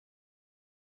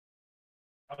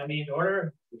I mean, in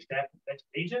order, we stand for pledge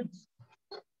allegiance.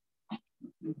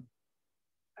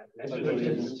 I pledge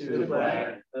allegiance to the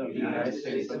flag of the United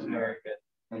States of America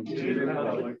and to the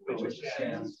republic for which it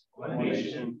stands, one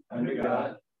nation, under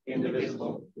God,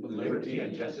 indivisible, with liberty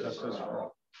and justice for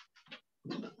all.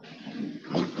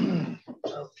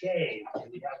 Okay,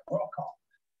 we have roll call.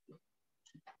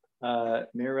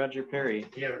 Mayor Roger Perry.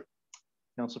 Here.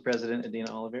 Council President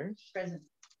Adina Oliveris. Present.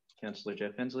 Councilor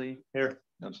Jeff Hensley. Here.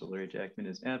 Councilor Larry Jackman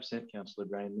is absent. Councilor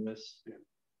Brian Lewis. Here.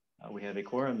 We have a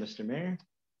quorum, Mr. Mayor.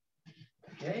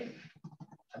 Okay.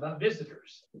 How about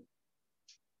visitors?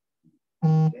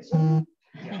 Yes, sir.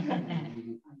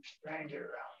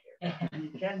 Stranger around here.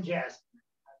 Ken Jasper.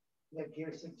 Lived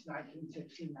here since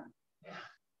 1969.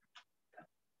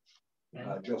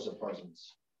 Joseph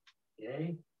Parsons.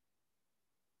 Okay.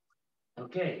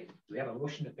 Okay, we have a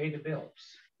motion to pay the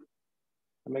bills.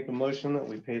 I make a motion that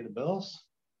we pay the bills.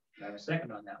 Do I have a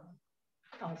second on that one?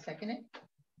 I'll second it.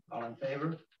 All in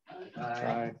favor?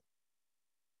 Aye.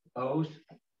 Opposed?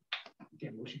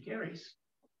 Okay, motion carries.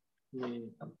 Yeah.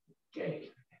 Okay,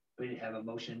 we have a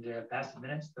motion to pass the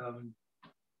minutes from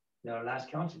our last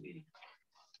council meeting.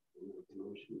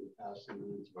 Motion to pass the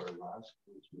minutes of our last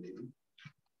council meeting.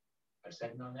 A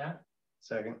second on that?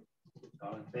 Second.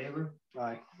 All in favor?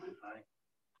 Aye. Aye.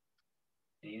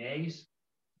 Any nays?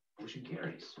 Motion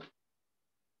carries.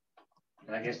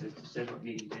 And I guess it says what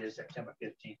meeting is September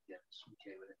 15th. Yes,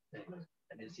 okay with it. Anyway,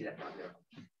 I didn't see that one there.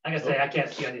 Like I say, I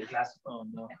can't see on these glasses. Oh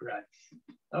no. Right.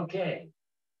 Okay.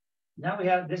 Now we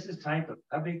have, this is time for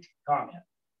public comment.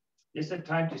 This is a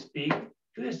time to speak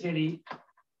to the city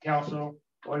council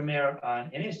or mayor on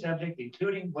any subject,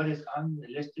 including what is on the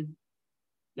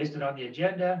listed on the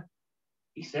agenda,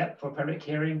 except for public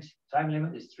hearings. Time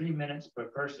limit is 3 minutes per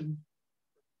person.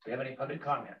 Do you have any public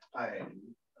comment? I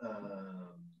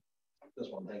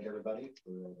just want to thank everybody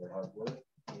for their hard work.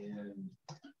 And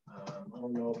I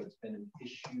don't know if it's been an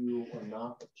issue or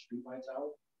not, but the street lights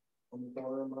out on the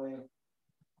corner of my.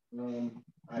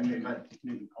 I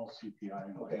maybe call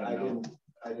CPI. Okay,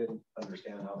 I didn't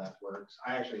understand how that works.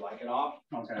 I actually like it off.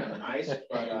 Okay, nice,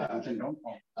 but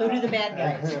So do the bad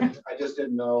guys. I just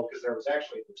didn't know because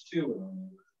there's two of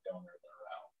them down there that are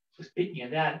out. So speaking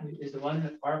of that, is the one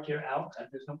that parked here out?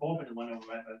 There's no open the one over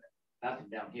right, but nothing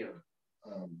down here.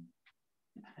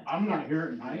 I'm not here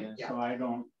at night, so I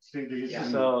don't see these. Yeah.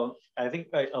 So I think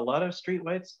a lot of street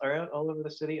lights are out all over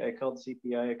the city. I called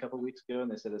CPI a couple weeks ago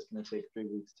and they said it's going to take 3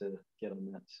 weeks to get on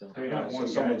that. So, So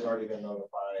someone's already been notified.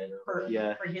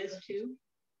 For his too?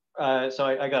 So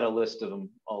I got a list of them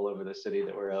all over the city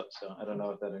that were out. So I don't know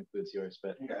if that includes yours,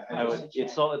 but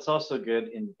it's also good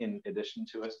in addition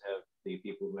to us to have the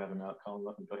people who have them out call them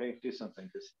up and go, hey, do something,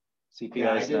 because CPI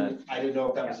I didn't know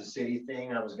if that was a city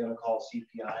thing. I was going to call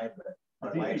CPI, but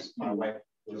my wife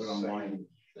was online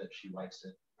that she likes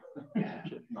it.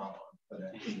 Not on, but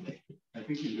anyway. I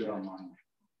think you do it online.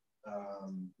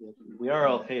 We are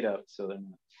all paid up, so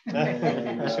then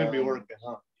It should be working,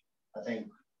 huh? I think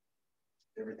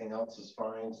everything else is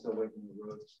fine. Still waiting the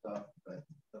road stuff, but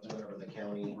that's whenever the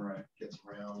county gets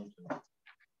around.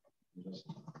 And just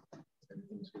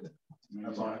everything's good.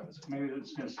 Maybe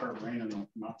it's going to start raining.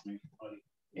 Not me, buddy.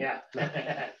 Yeah.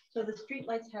 So the street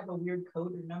lights have a weird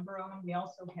code or number on them. We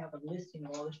also have a listing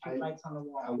of all the street lights on the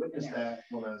wall. I witnessed that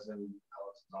when I was in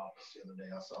Alex's office the other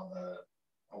day. I saw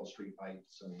all the street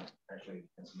lights, and actually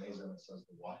it's amazing. It says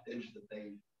the wattage that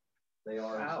they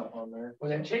are stuff on there. Well,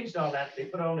 they changed all that. They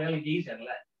put all LEDs in a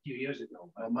few years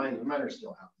ago. Well, mine are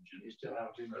still halogen. You still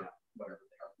have to, whatever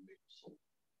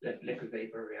they are. liquid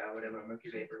vapor, whatever,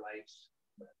 mercury vapor lights.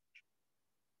 But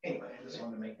anyway, I just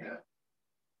wanted to make that.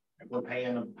 If we're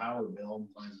paying a power bill,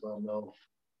 might as well know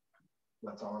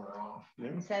what's on or off.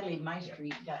 And sadly, my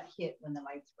street got hit when the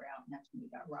lights were out, and that's when we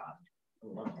got robbed.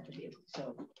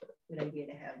 So good idea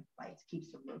to have lights,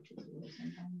 keeps the roaches away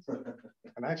sometimes.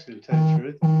 And actually, to tell you the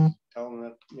truth, tell them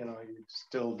that you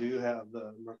still do have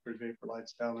the mercury vapor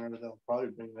lights down there. They'll probably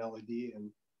bring an LED and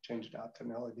change it out to an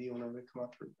LED whenever they come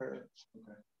out to repair it.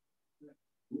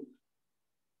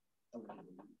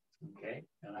 Okay,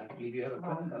 and I believe you have a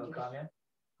comment.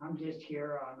 I'm just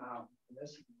here on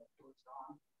listening to what goes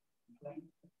on. Complaint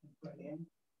put in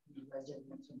the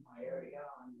residents in my area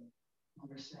on the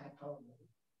motorcycle,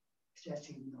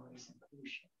 excessive noise and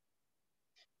pollution.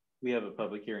 we have a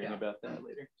public hearing about that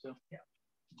later. So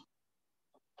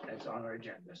that's on our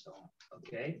agenda. So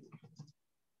okay,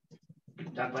 we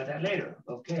can talk about that later.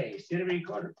 Okay, city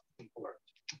recorder report.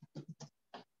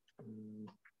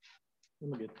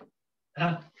 I'm good.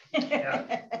 Huh?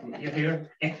 Yeah. You here?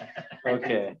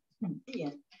 Okay. Yeah.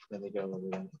 Let me go over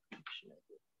that.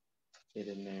 Get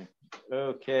in there.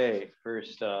 Okay,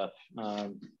 first off,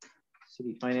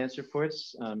 city finance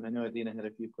reports. I know Adina had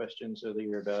a few questions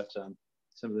earlier about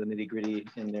some of the nitty gritty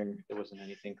in there. There wasn't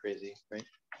anything crazy, right?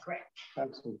 Correct.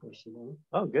 That's a question.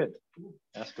 Oh, good.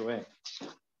 Ask away.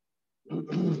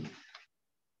 It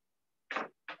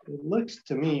looks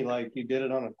to me like you did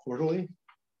it on a quarterly.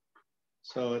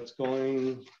 So it's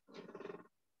going,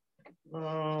 I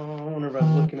wonder if I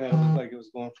was looking at it, looked like it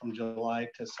was going from July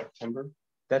to September.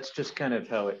 That's just kind of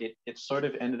how it sort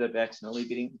of ended up accidentally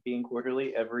being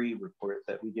quarterly. Every report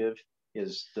that we give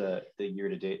is the year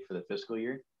to date for the fiscal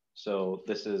year. So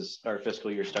this is our fiscal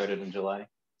year started in July,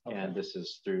 okay, and this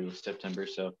is through September.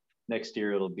 So next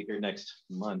year it'll be, or next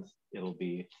month, it'll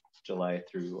be July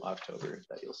through October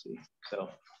that you'll see. So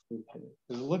okay.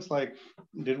 It looks like,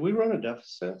 did we run a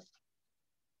deficit?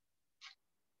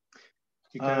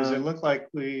 Because it looked like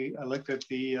I looked at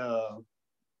the,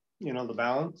 the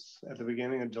balance at the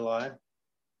beginning of July.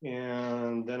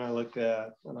 And then I looked at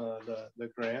the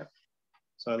grant.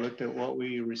 So I looked at what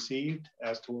we received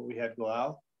as to what we had go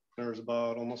out. There was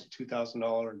about almost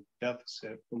 $2,000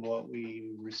 deficit from what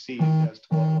we received as to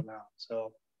what went out.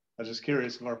 So I was just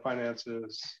curious if our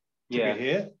finances took a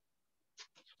hit.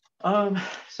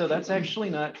 So that's actually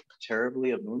not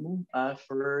terribly abnormal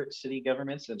for city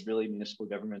governments and really municipal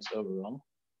governments overall.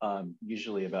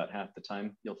 Usually about half the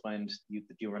time you'll find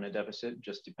that you run a deficit. It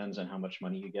just depends on how much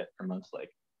money you get per month. Like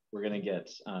we're going to get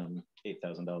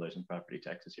 $8,000 in property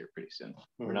taxes here pretty soon.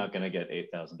 Mm-hmm. We're not going to get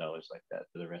 $8,000 like that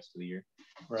for the rest of the year.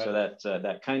 Right. So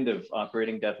that kind of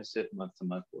operating deficit month to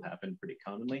month will happen pretty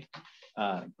commonly,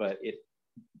 but it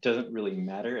doesn't really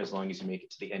matter as long as you make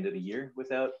it to the end of the year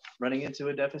without running into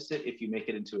a deficit. If you make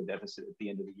it into a deficit at the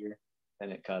end of the year,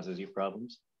 then it causes you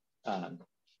problems. A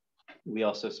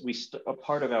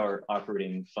part of our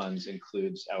operating funds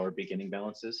includes our beginning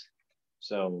balances.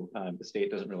 So the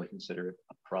state doesn't really consider it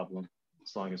a problem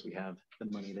as long as we have the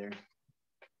money there.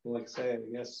 Like I say, I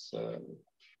guess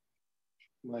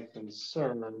my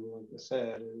concern, like I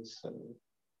said, is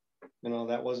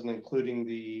that wasn't including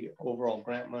the overall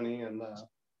grant money and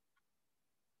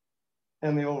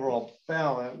the overall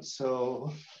balance.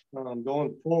 So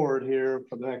going forward here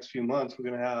for the next few months, we're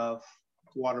going to have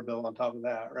water bill on top of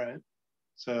that, right?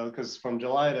 So because from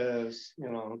July to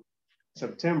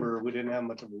September, we didn't have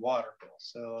much of a water bill.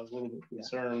 So I was a little bit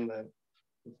concerned that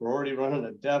if we're already running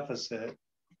a deficit,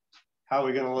 how are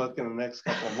we going to look in the next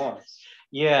couple of months?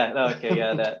 Yeah, okay,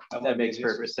 yeah, that makes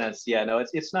perfect sense. Yeah, no,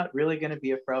 it's not really going to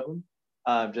be a problem,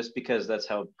 just because that's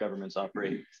how governments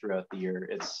operate throughout the year.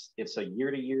 It's a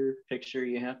year-to-year picture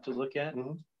you have to look at,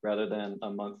 mm-hmm, rather than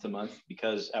a month-to-month,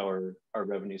 because our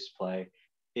revenue supply,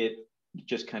 it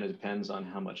just kind of depends on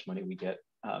how much money we get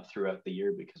throughout the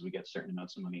year, because we get certain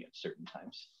amounts of money at certain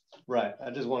times. Right.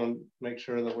 I just want to make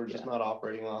sure that we're just not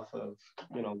operating off of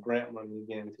grant money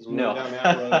again, because we went down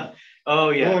that road. Oh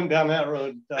yeah, we went down that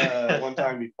road one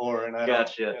time before, and I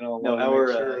gotcha. want to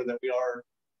make sure that we are at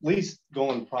least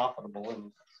going profitable.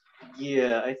 And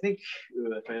yeah, I think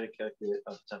if I had to calculate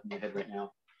off the top of my head right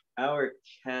now, our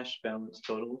cash balance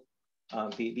total.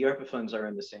 The ARPA funds are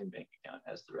in the same bank account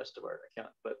as the rest of our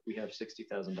account, but we have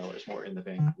 $60,000 more in the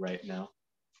bank right now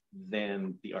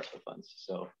than the ARPA funds.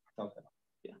 So okay,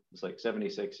 yeah, it's like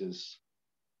 76 is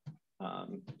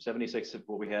 76 of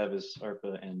what we have is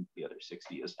ARPA, and the other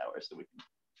 60 is ours, so we can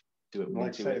do it. Like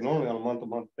I say, normally on a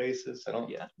month-to-month basis, I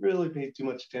don't really pay too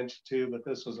much attention to, but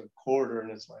this was a quarter,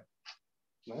 and it's like,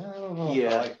 I don't know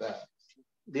if I like that.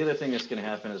 The other thing that's going to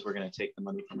happen is we're going to take the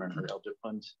money from our LGIP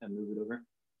fund and move it over.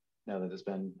 Now that it's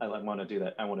been, I want to do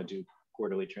that. I want to do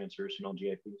quarterly transfers from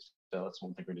LGIPs. So that's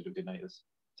one thing we're going to do tonight is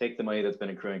take the money that's been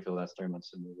accruing for the last 3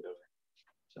 months and move it over.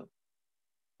 So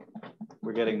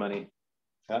we're getting money.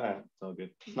 All right. It's all good.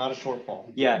 It's not a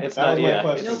shortfall. Yeah, it's not. Yeah,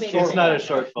 it's not a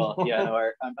shortfall. Yeah, no,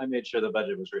 I made sure the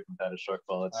budget was written without a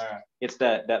shortfall. It's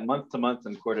that month to month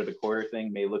and quarter to quarter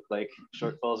thing may look like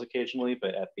shortfalls occasionally,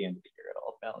 but at the end of the year, it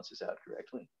all balances out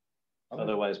correctly. Okay.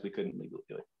 Otherwise, we couldn't legally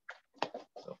do it.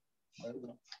 So.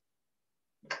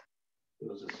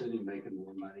 Was the city making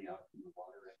more money out from the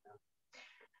water right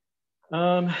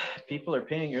now? People are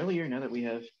paying earlier now that we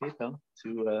have PayPal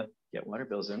to get water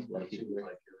bills in. A lot of people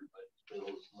like everybody's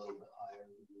bills a little bit higher.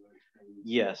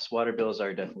 Yes, water bills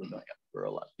are definitely going up for a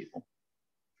lot of people.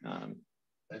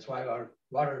 That's why our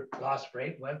water loss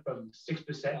rate went from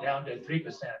 6% down to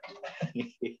 3%.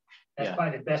 That's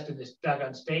probably the best in this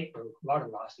doggone state for water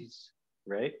losses.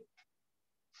 Right.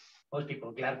 Most people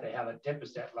are glad if they have a 10%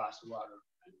 loss of water.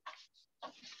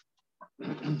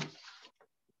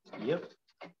 Yep.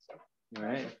 All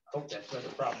right. I hope that's what the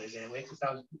problem is anyway. It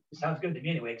sounds good to me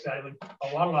anyway, because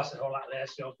a water loss is a whole lot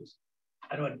less. So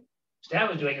I know Stan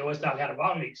was doing it, was not had a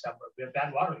water leak somewhere, we had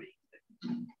bad water leak.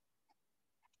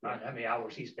 How many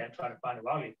hours he spent trying to find a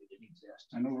water leak that didn't exist.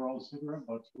 I know where all the cigarette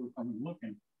butts were coming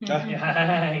looking.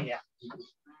 Yeah.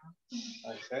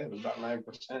 I say it was about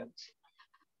 9%.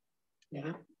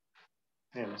 Yeah.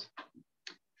 Yes.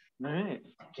 All right.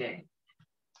 Okay.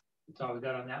 That's all we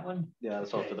got on that one? Yeah,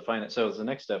 that's all Okay. for the finance. So the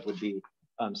next step would be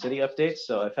city updates.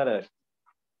 So I've had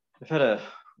a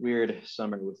weird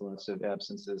summer with lots of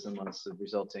absences and lots of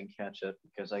resulting catch up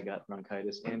because I got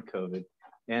bronchitis and COVID,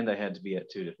 and I had to be at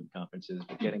 2 different conferences.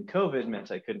 But getting COVID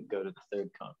meant I couldn't go to the 3rd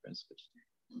conference, which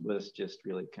was just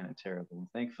really kind of terrible. And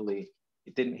thankfully,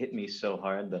 it didn't hit me so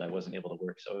hard that I wasn't able to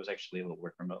work. So I was actually able to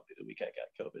work remotely the week I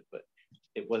got COVID, but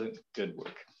it wasn't good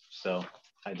work. So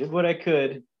I did what I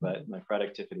could, but my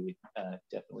productivity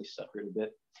definitely suffered a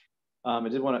bit. I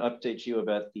did want to update you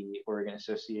about the Oregon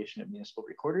Association of Municipal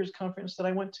Recorders conference that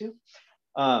I went to.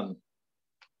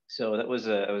 So that was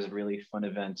a really fun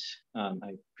event.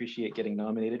 I appreciate getting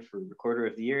nominated for Recorder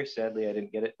of the Year. Sadly, I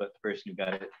didn't get it, but the person who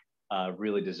got it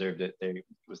really deserved it. It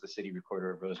was the city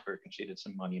recorder of Roseburg, and she did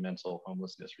some monumental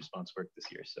homelessness response work this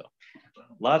year. So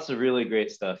lots of really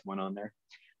great stuff went on there.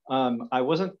 I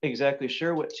wasn't exactly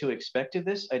sure what to expect of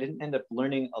this. I didn't end up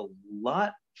learning a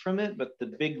lot from it, but the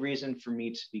big reason for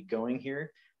me to be going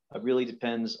here really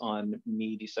depends on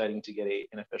me deciding to get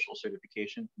an official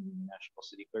certification from the National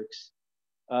City Clerks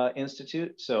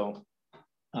Institute. So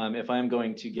if I'm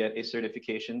going to get a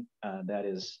certification, that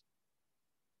is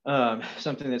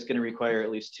something that's going to require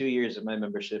at least 2 years of my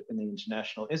membership in the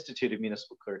International Institute of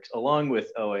Municipal Clerks, along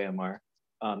with OAMR.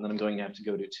 Then I'm going to have to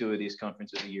go to 2 of these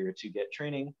conferences a year to get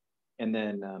training. And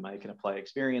then I can apply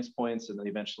experience points. And then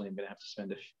eventually I'm going to have to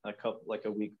spend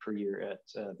a week per year at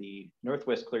the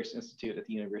Northwest Clerks Institute at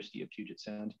the University of Puget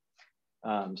Sound.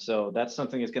 So that's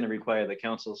something that's going to require the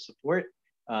council's support.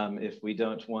 If we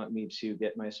don't want me to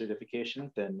get my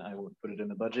certification, then I won't put it in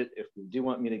the budget. If we do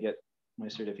want me to get my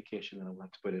certification, then I'll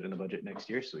have to put it in the budget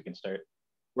next year so we can start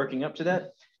working up to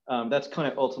that. That's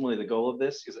kind of ultimately the goal of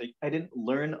this, because I didn't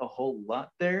learn a whole lot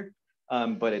there,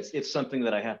 but it's something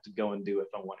that I have to go and do if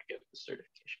I want to get the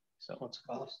certification. So What's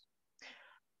the cost?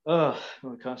 Well,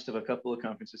 the cost of a couple of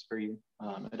conferences per year.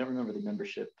 I don't remember the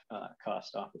membership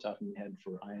cost off the top of my head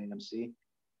for IAMC,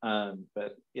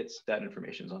 but that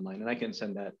information is online, and I can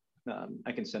send that.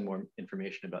 I can send more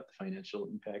information about the financial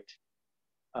impact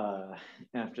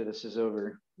after this is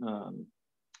over,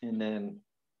 and then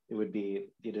it would be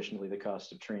additionally the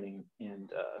cost of training and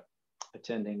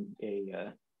attending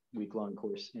a week-long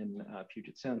course in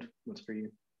Puget Sound once per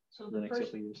year. So for the next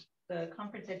couple of years. The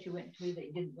conference that you went to that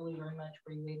you didn't really learn much,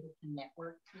 were you able to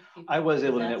network with people? I was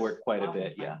able to That's network quite a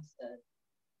bit, yeah.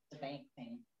 The bank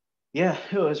thing. Yeah,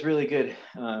 it was really good.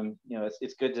 You know,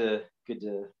 it's good to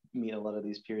meet a lot of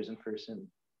these peers in person,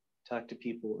 talk to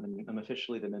people, and I'm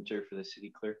officially the mentor for the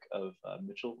city clerk of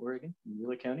Mitchell, Oregon, in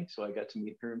Wheeler County. So I got to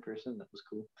meet her in person. That was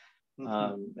cool.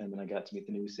 And then I got to meet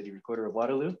the new city recorder of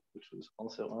Waterloo, which was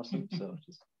also awesome. So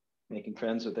just making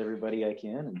friends with everybody I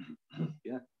can, and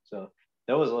yeah. So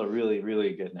that was a really,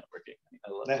 really good networking. I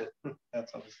loved it.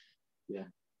 That's awesome. Yeah.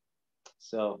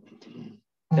 So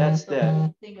that's So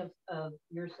that. the thing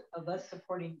of us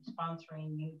supporting,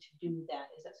 sponsoring you to do that,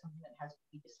 is that something that has to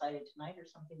be decided tonight, or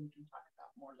something we can talk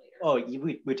about more later? Oh,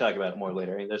 we talk about it more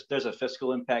later. I mean, there's a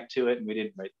fiscal impact to it, and we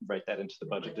didn't write that into the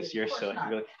budget this year. So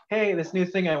you're like, hey, this new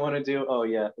thing I want to do. Oh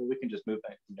yeah, well, we can just move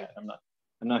back from that. I'm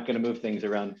not going to move things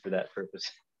around for that purpose.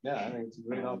 Yeah, I think it's a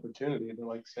great opportunity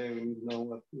to say we need to know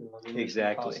what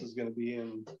exactly the cost is going to be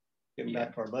and getting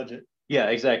back to our budget. Yeah,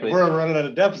 exactly. If we're running at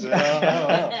a deficit. I don't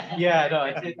know. Yeah,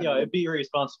 no, it'd be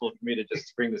irresponsible for me to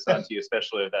just bring this on to you,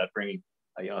 especially without bringing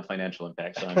a financial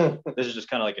impact. So this is just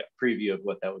kind of like a preview of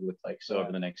what that would look like. So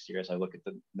over the next year, as I look at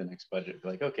the next budget, be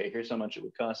like, okay, here's how much it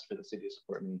would cost for the city to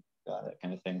support me, that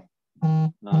kind of thing.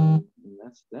 And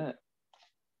that's that.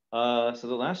 So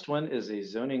the last one is a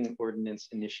zoning ordinance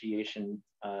initiation.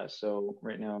 So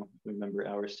right now, remember,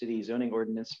 our city zoning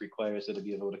ordinance requires that it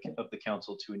be a vote of the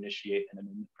council to initiate an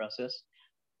amendment process.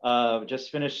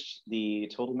 Just finished the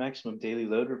total maximum daily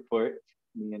load report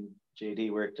me and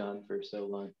JD worked on for so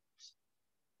long.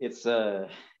 It's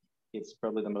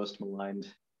probably the most maligned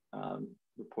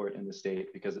report in the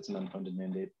state because it's an unfunded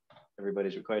mandate.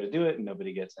 Everybody's required to do it and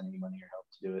nobody gets any money or help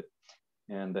to do it.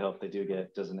 And the help they do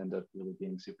get doesn't end up really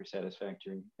being super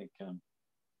satisfactory. I think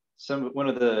one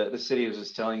of the cities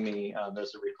was telling me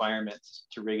there's a requirement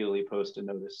to regularly post a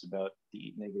notice about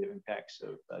the negative impacts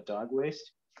of dog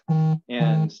waste.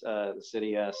 And the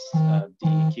city asked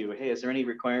DEQ, hey, is there any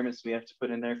requirements we have to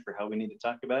put in there for how we need to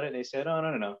talk about it? And they said, oh,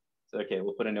 no. So, okay,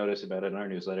 we'll put a notice about it in our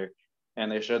newsletter.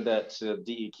 And they showed that to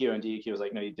DEQ, and DEQ was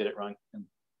like, no, you did it wrong. And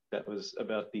that was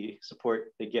about the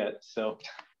support they get. So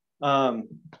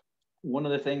one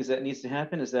of the things that needs to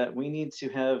happen is that we need to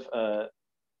have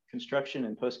construction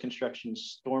and post-construction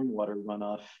stormwater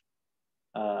runoff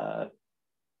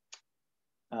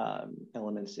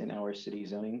elements in our city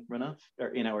zoning runoff, or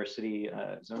in our city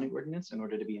zoning ordinance, in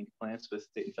order to be in compliance with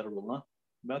state and federal law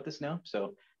about this now.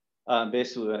 So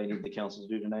basically what I need the council to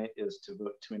do tonight is to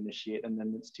vote to initiate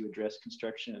amendments to address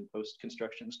construction and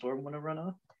post-construction stormwater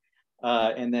runoff.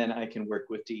 And then I can work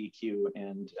with DEQ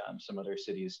and some other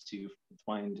cities to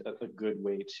find a good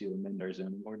way to amend our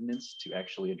zoning ordinance to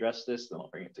actually address this. Then I'll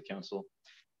bring it to council.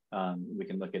 We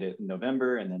can look at it in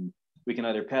November, and then we can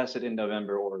either pass it in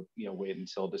November or wait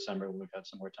until December when we've got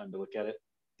some more time to look at it.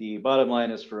 The bottom line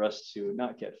is for us to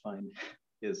not get fined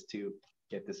is to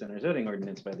get this in our zoning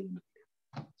ordinance by the end of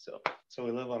the year. So we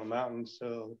live on a mountain,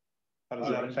 so how does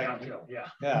that affect? Yeah.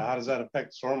 Yeah, how does that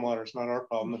affect stormwater? It's not our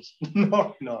problem. It's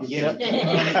no. Yeah,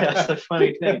 that's the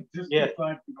funny thing. Yeah.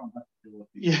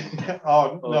 Yeah.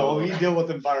 Oh no, we deal with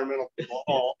environmental people.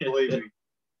 Oh, believe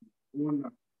me.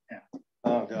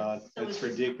 Oh God, So it's is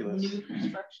this ridiculous. New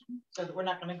construction, so that we're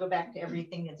not going to go back to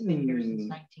everything that's been here since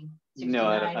 1969. No,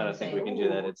 I don't think we can do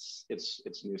that.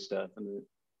 It's new stuff, and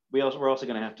we're also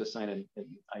going to have to sign an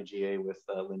IGA with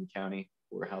Lynn County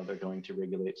for how they're going to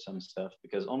regulate some stuff,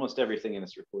 because almost everything in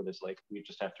this report is like, we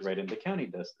just have to write in the county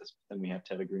does this, but then we have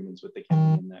to have agreements with the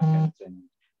county and that kind of thing.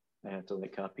 I have to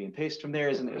like copy and paste from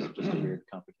theirs, and it was just a weird,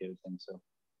 complicated thing. So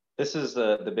this is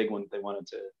the big one they wanted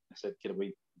to. I said, can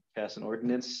we pass an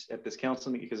ordinance at this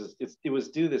council meeting, because it was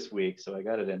due this week, so I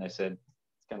got it in. I said,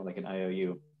 it's kind of like an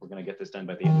IOU. We're going to get this done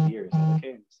by the end of the year. Is that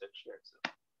okay? And he said, sure.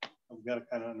 So we've got to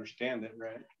kind of understand it,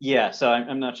 right? yeah, so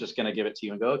I'm not just going to give it to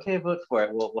you and go, okay, vote for it.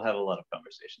 We'll have a lot of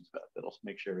conversations about it. That'll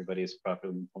make sure everybody is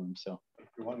properly informed. So if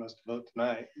you want us to vote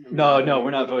tonight. No,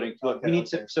 we're not voting. Look, okay, we need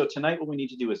to. So tonight, what we need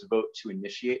to do is vote to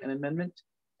initiate an amendment.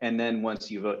 And then once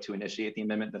you vote to initiate the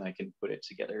amendment, then I can put it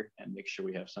together and make sure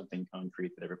we have something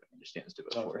concrete that everybody understands to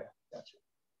vote for. Gotcha.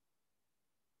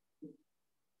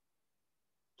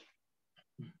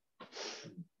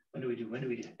 When do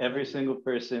we do? Every single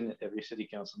person at every city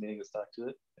council meeting that's talked to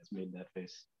it has made that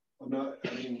face. Well, no,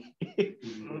 I mean,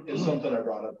 it's something I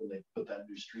brought up when they put that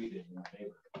new street in my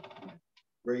neighborhood.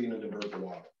 Where are you going to divert the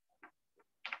water?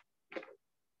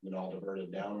 And I'll divert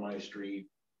it down my street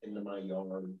into my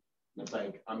yard. And it's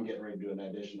like, I'm getting ready to do an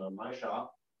addition on my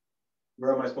shop.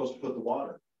 Where am I supposed to put the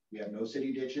water? We have no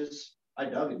city ditches. I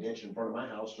dug a ditch in front of my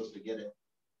house just to get it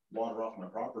water off my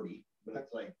property. But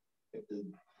it's like, if the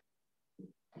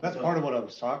that's part of what I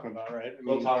was talking about, right? I mean,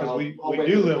 We'll talk because about- we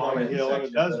do live on a hill and it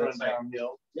section, does but run it's like-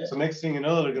 downhill. Yeah. So next thing you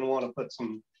know, they're going to want to put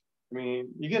some. I mean,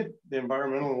 you get the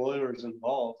environmental lawyers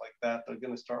involved like that. They're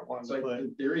going to start wanting it's to like put,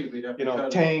 in theory, we'd have to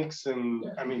cut- tanks and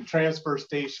Yeah. I mean, transfer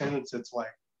stations. It's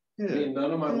like, I mean,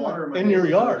 none of my water in your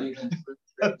yard. even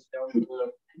down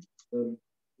to the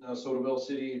Sodaville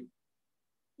City,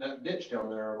 that ditch down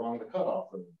there along the cutoff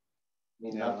road. I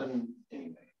mean, nothing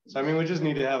anyway. So I mean, we just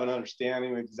need to have an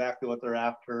understanding of exactly what they're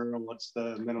after and what's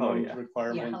the minimum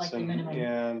requirements. like the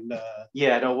minimum.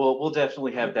 Yeah, no, we'll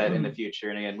definitely have that in the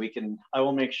future. And again, I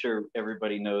will make sure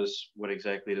everybody knows what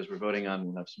exactly it is we're voting on.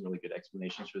 We'll have some really good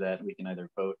explanations for that. And we can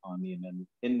either vote on the amendment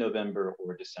in November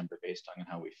or December based on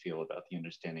how we feel about the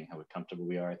understanding, how comfortable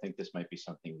we are. I think this might be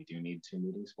something we do need 2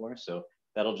 meetings for. So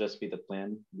that'll just be the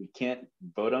plan. We can't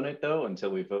vote on it though until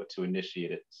we vote to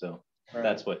initiate it. So Right.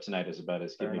 that's what tonight is about,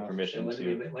 is give me permission When to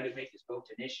do we make this vote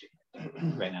to initiate?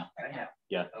 right now. Right now.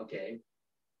 Yeah. Okay.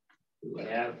 Do we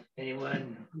have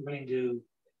anyone willing to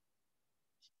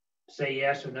say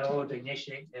yes or no to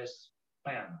initiate this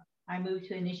plan? I move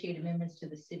to initiate amendments to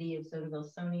the City of Sodaville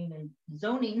zoning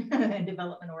and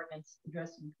development ordinance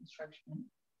addressing construction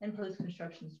and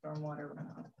post-construction stormwater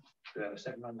runoff. Do I have a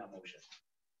second on that motion?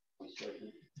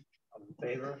 All in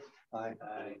favor? Aye.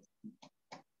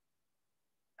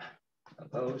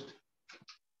 Opposed?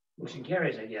 Motion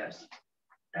carries, I guess.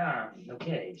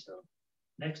 Okay, so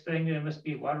next thing must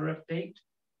be water update.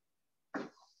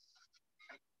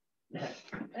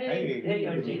 Hey,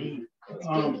 JD.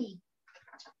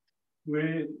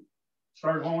 We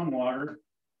started hauling water,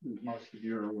 as most of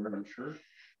you are aware, I'm sure.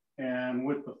 And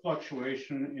with the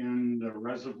fluctuation in the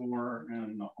reservoir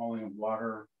and the hauling of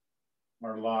water,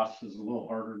 our loss is a little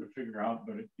harder to figure out,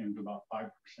 but it came to about 5%.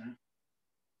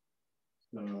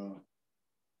 So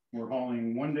we're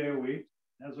hauling 1 day a week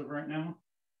as of right now,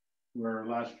 where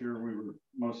last year we were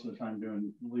most of the time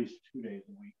doing at least 2 days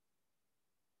a week.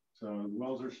 So the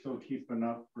wells are still keeping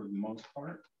up for the most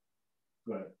part,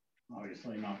 but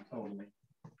obviously not totally.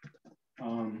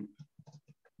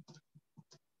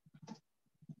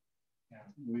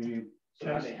 So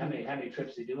how many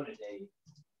trips do you do in a day?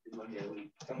 1 day a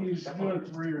week. He's doing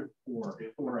 3 or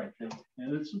 4, I think.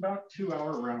 And it's about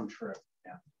 2-hour round trip.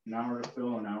 Yeah. An hour to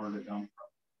fill, an hour to dump.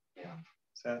 Yeah.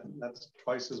 That's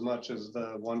twice as much as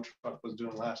the one truck was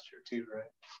doing last year too,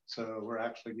 right? So we're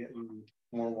actually getting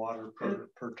more water per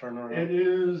turnaround. It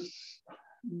is,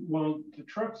 well, the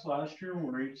trucks last year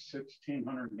were each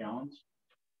 1,600 gallons.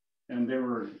 And they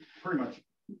were pretty much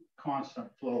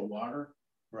constant flow of water.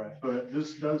 Right. But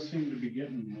this does seem to be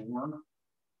getting more.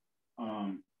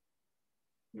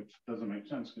 Which doesn't make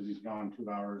sense because he's gone 2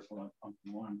 hours while I'm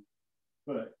pumping one.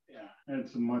 But yeah, and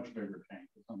it's a much bigger tank.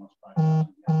 It's almost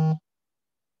 5,000 gallons,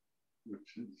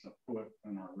 which is a foot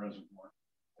in our reservoir.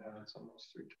 Yeah, that's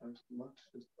almost 3 times as much.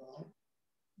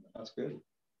 That's good.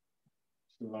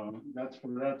 So that's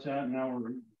where that's at. Now we're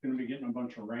going to be getting a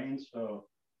bunch of rain, so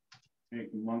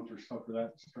take a month or so for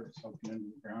that to start soaking into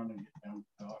the ground and get down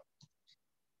to dock.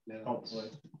 Yeah, hopefully,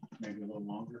 maybe a little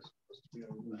longer.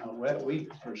 A wet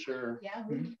week for sure. Yeah.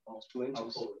 Multiple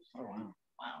inches. Oh, wow.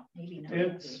 Wow. Maybe not.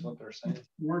 It's what they're saying.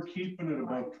 We're keeping it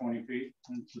above 20 feet.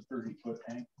 It's a 30-foot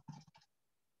tank.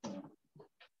 So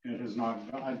it has not,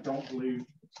 I don't believe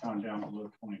it's gone down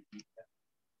below 20 feet yet.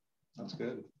 That's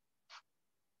good.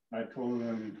 I told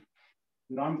him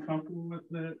that I'm comfortable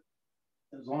with it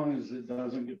as long as it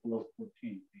doesn't get below 14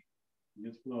 feet. If it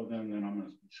gets below then I'm going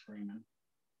to be screaming.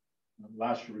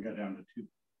 Last year we got down to 2.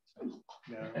 So.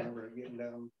 Yeah, I remember it getting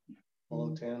down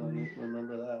below 10. I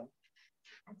remember that.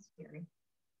 That's scary.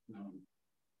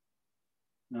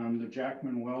 The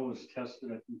Jackman well was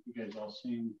tested. I think you guys all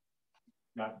seen,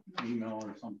 got an email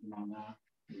or something on that.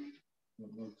 It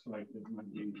looks like it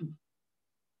might be.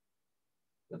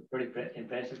 Looked pretty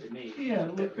impressive to me. Yeah,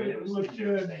 it looked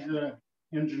good.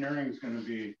 The engineering is going to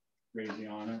be crazy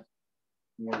on it.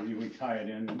 Where do we tie it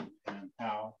in and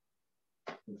how?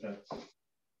 But that's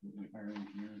what we hire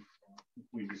engineers. If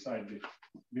we decide to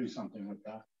do something with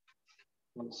that.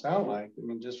 Well, it sounds like, I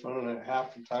mean, just running at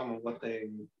half the time of what they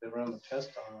run the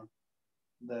test on,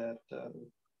 that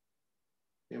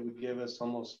it would give us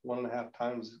almost 1.5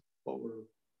 times what we're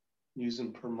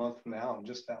using per month now,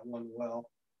 just that one well.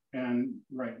 And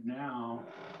right now,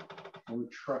 we're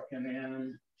trucking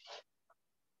in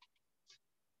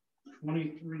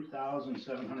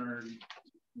 23,700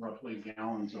 roughly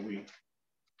gallons a week.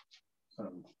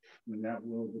 So, and that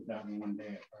will get that in 1 day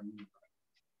if I remember.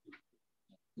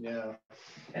 Yeah.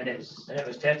 And it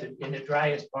was tested in the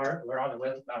driest part where all the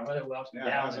wells down,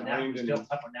 Yeah, and now we're still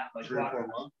pumping that much 3 or 4 water.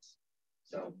 months.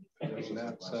 So I mean,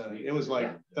 that's it was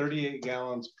like 38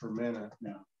 gallons per minute.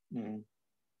 Yeah. Mm-hmm.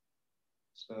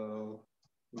 So,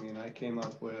 I mean, I came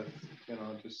up with,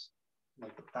 just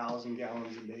like 1,000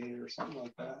 gallons a day or something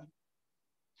like that.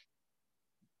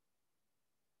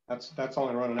 That's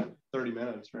only running at 30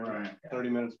 minutes, right? 30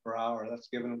 minutes per hour. That's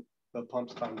giving the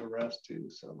pumps time to rest too.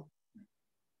 So,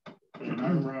 and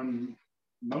I run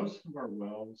most of our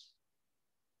wells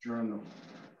during the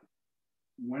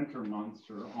winter months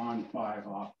are on 5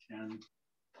 off 10,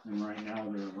 and right now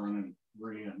they're running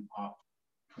 3 and off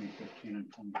between 15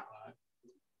 and 25.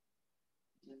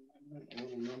 I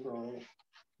don't remember all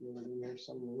in there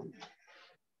somewhere.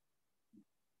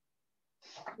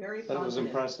 Very But it was positive.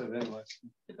 impressive anyway.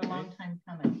 Took a long time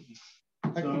coming.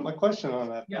 My question on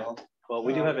that, yeah. though. Well,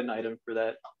 we do have an item for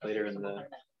that later in the,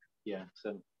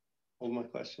 so. Hold my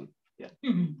question. Yeah.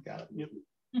 Got it. Yep.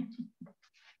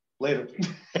 Later.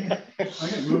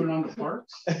 Okay, moving on to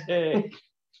parks. Hey.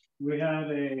 We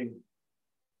had a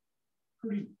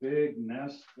pretty big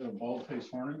nest of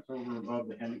bald-faced hornets over above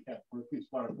the handicap parking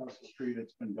spot across the street.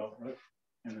 It's been dealt with,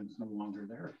 and it's no longer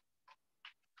there.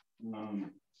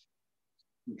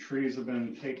 The trees have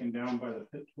been taken down by the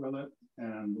pit toilet,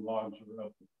 and the logs are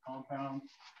up at the compound.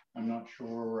 I'm not sure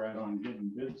where we're at on getting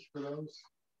bids for those.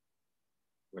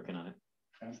 Working on it.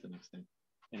 That's the next thing.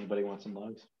 Anybody want some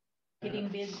logs? Getting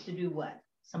bids to do what?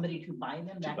 Somebody to buy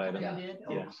them? That kind of bid?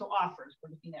 Yeah. Oh, so offers.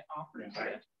 We're looking at offers.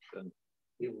 Right.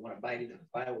 People want to buy it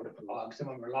firewood for logs. Some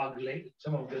of them are log related.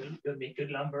 Some of them make good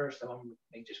lumber. Some of them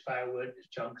make just firewood,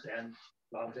 just chunks and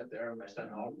logs up there. My son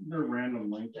all. They're random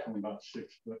lengths from about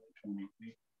 6 foot to 20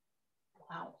 feet.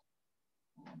 Wow.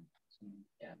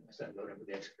 Yeah, my son loaded up with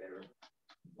the excavator.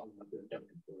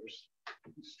 Dumping floors.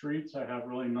 Streets, I have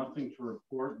really nothing to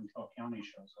report until county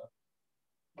shows up.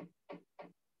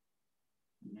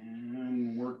 And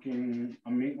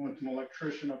I'm meeting with an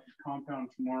electrician up at the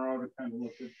compound tomorrow to kind of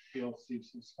look at the PLC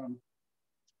system.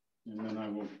 And then I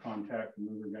will contact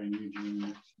another guy in Eugene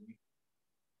next week.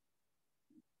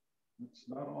 That's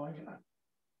about all I got.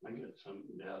 I got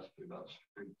something to ask you about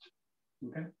streets.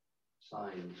 Okay.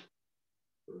 Signs.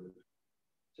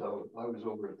 So I was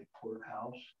over at the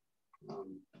courthouse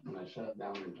and I sat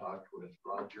down and talked with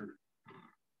Roger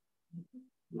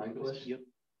Nicholas,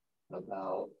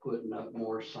 about putting up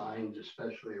more signs,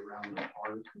 especially around the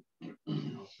park,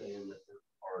 saying that the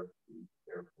park, be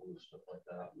careful and stuff like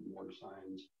that. More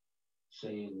signs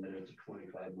saying that it's a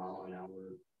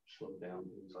 25-mile-an-hour slow down,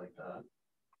 things like that.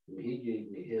 And he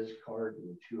gave me his card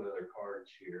and 2 other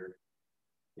cards here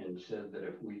and said that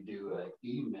if we do an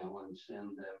email and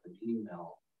send them an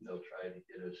email, they'll try to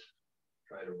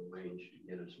arrange to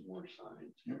get us more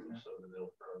signs. So that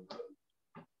they'll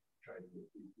try to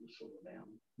get people to slow down.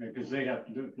 Yeah, because they have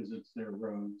to do it because it's their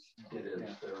roads. It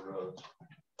is their roads.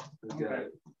 We've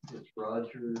got, it's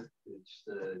Roger, it's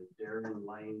the Darren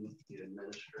Lane, the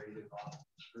administrative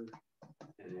officer,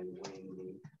 and then Wayne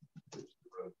Lee, who's the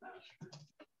roadmaster.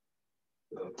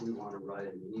 So if we want to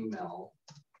write an email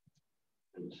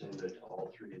and send it to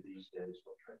all 3 of these guys,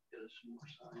 we'll try to get us some more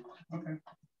signs. Okay.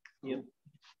 Yep.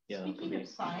 Yeah. Speaking of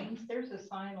signs, there's a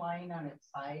sign lying on its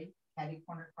side, catty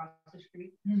corner across the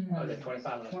street. Oh, the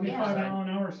 25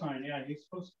 25-mile-an-hour sign. Yeah, he's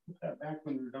supposed to put that back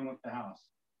when we're done with the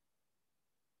house.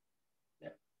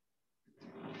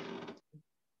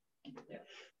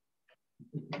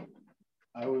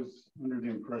 I was under the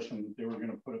impression that they were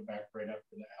going to put it back right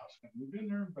after the house got moved in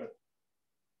there, but.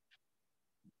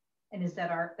 And is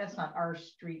that that's not our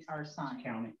street, our sign?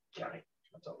 County.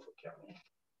 That's all for county.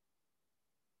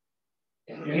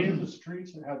 Any of the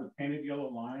streets that have the painted yellow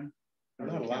line, they're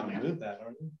not allowed to move that,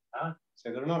 are they? Huh?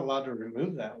 So they're not allowed to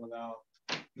remove that without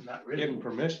Not really. getting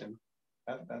permission.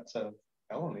 That's a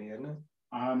felony, isn't it?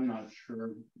 I'm not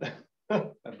sure.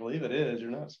 I believe it is.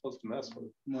 You're not supposed to mess with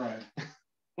it. Right.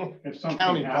 If something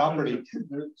County happens, property.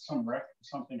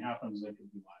 Something happens, they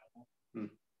could be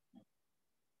liable.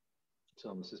 It's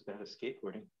almost as bad as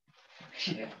skateboarding.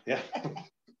 Yeah.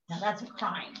 Now that's a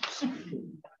crime.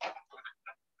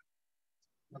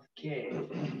 Okay.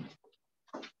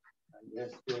 I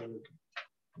guess we're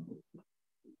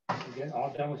getting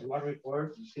all done with the water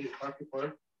report, and city park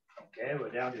report. Okay, we're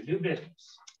down to new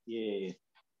business. Yay.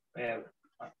 We have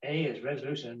A is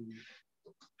resolution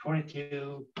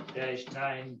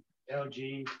 22-9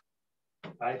 LG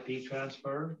IP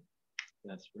transfer.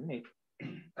 That's right.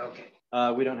 Okay.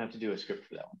 We don't have to do a script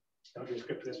for that one. Don't do a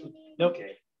script for this one? Nope.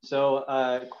 Okay. So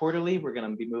quarterly, we're going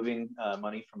to be moving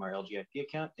money from our LGIP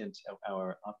account into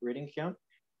our operating account.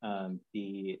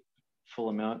 The full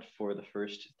amount for the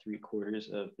first 3 quarters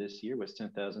of this year was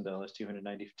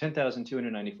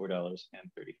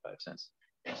 $10,294.35.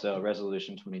 So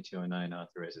resolution 2209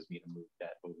 authorizes me to move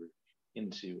that over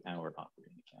into our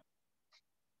operating account.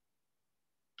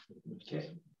 Okay.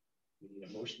 We need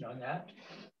a motion on that.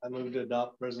 I move to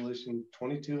adopt resolution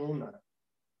 2209.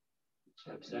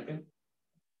 Second.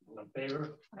 All in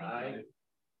favor? Aye.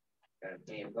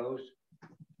 Any opposed?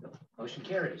 No. Motion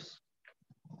carries.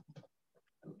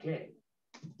 Okay.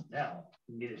 Now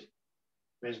we need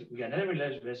we got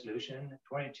another resolution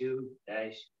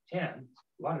 22-10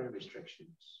 water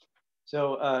restrictions. So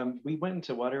we went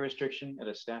into water restriction at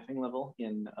a staffing level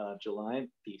in July.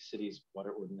 The city's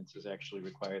water ordinances actually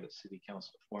require the city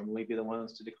council to formally be the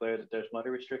ones to declare that there's water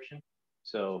restriction.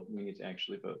 So we need to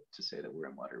actually vote to say that we're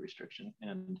in water restriction.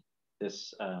 And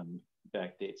this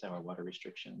backdates our water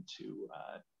restriction to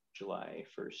July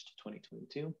 1st,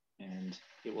 2022. And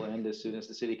it will end as soon as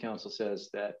the city council says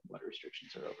that water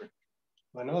restrictions are over.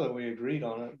 I know that we agreed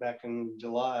on it back in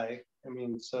July. I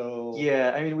mean, so.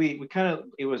 Yeah, I mean, we kind of,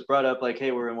 it was brought up like,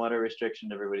 hey, we're in water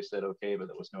restriction. Everybody said okay, but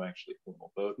there was no actually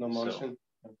formal vote. No motion.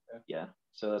 So, okay. Yeah,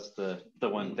 so that's the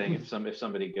one thing. If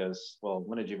somebody goes, well,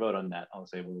 when did you vote on that? I'll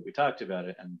say, well, we talked about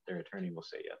it, and their attorney will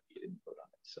say, yeah, you didn't vote on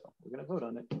it. So we're gonna vote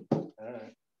on it. All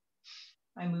right.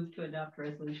 I move to adopt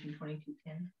resolution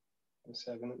 2210. A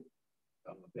second.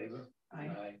 All in favor? Aye.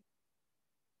 Aye.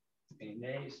 Any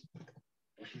nays?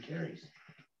 Motion carries.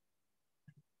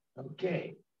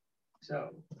 Okay, so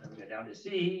we go down to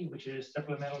C, which is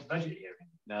supplemental budget hearing.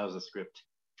 Now's the script.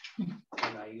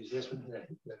 And I use this one,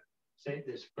 say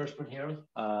this first one here.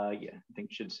 Yeah, I think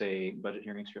it should say budget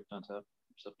hearing script on top.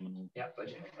 Supplemental. Yeah,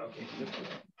 budget. Okay.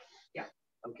 Yeah.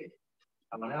 Okay.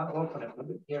 I will now open a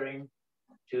public hearing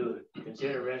to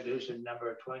consider resolution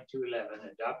number 2211,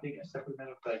 adopting a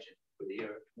supplemental budget for the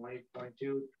year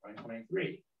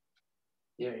 2022-2023.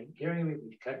 Hearing will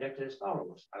be conducted as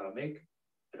follows. I will make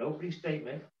an opening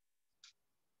statement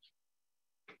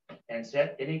and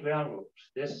set any ground rules.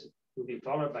 This will be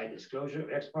followed by disclosure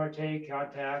of ex parte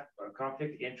contact or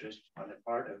conflict of interest on the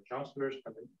part of councilors.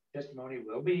 Testimony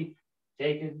will be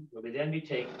then be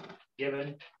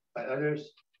given by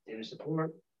others in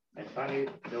support, and finally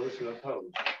those who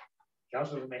oppose.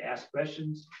 Councilors may ask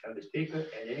questions of the speaker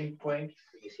at any point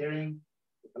in this hearing.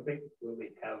 The public will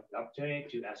have the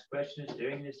opportunity to ask questions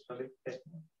during this public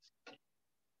testimony.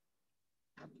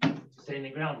 setting the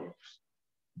ground rules.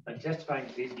 When testifying,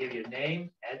 please give your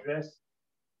name, address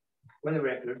for the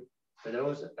record. For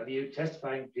those of you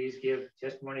testifying, please give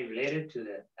testimony related to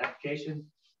the application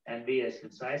and be as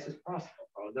concise as possible.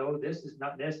 Although this is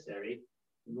not necessary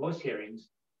in most hearings,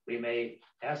 we may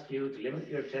ask you to limit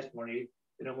your testimony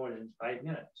to no more than 5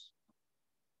 minutes.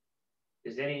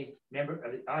 Does any member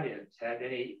of the audience have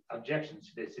any objections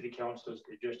to the city council's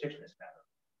jurisdiction in this matter?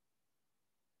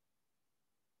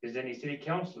 Does any city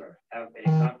councilor have any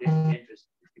conflict of interest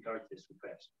with regard to this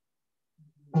request?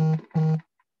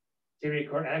 City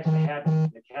Court Alex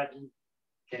McCadden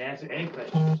can answer any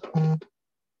questions.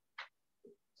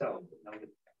 So now we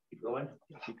keep going.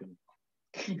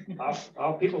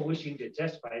 All people wishing to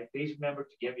testify, please remember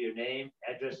to give your name,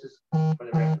 addresses for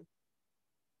the record.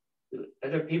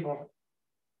 Other people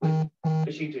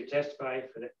wishing to testify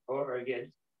for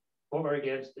or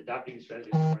against adopting this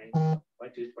resolution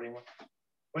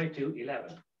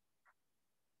 2211.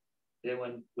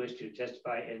 Anyone wish to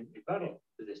testify in rebuttal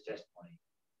to this testimony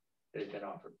that has been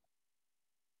offered?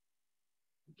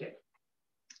 Okay.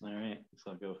 All right,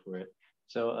 so I'll go for it.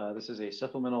 So this is a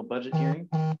supplemental budget hearing.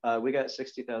 We got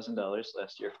 $60,000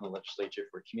 last year from the legislature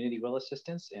for community well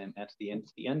assistance, and at the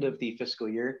end of the fiscal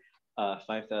year,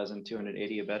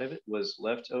 5,280 about of it was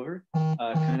left over,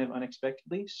 kind of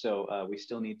unexpectedly. So we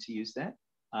still need to use that.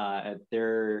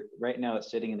 Right now it's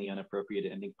sitting in the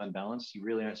unappropriated ending fund balance. You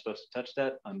really aren't supposed to touch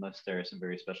that unless there are some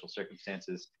very special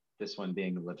circumstances. This one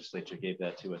being the legislature gave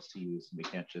that to us to use, and we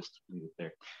can't just leave it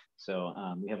there. So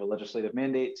we have a legislative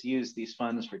mandate to use these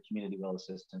funds for community well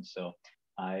assistance. So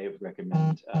I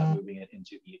recommend moving it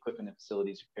into the equipment and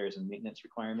facilities repairs and maintenance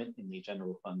requirement in the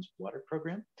general funds water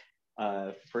program.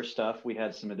 First off, we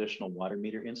had some additional water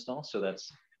meter install. So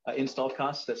that's install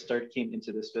costs that came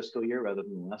into this fiscal year rather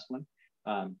than the last one.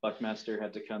 Buckmaster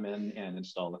had to come in and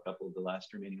install a couple of the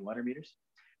last remaining water meters.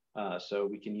 So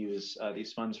we can use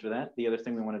these funds for that. The other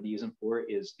thing we wanted to use them for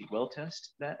is the well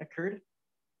test that occurred.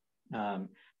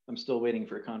 I'm still waiting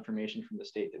for a confirmation from the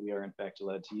state that we are in fact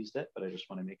allowed to use that, but I just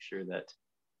want to make sure that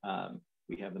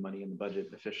we have the money in the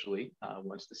budget officially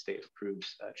once the state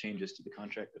approves changes to the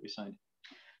contract that we signed.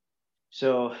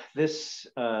 So this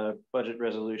budget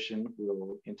resolution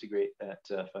will integrate that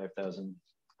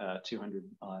 5,200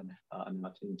 odd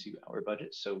amount into our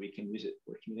budget, so we can use it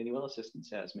for community well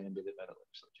assistance as mandated by the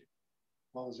legislature.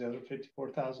 What was the other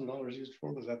 $54,000 used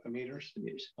for? Was that the meters? The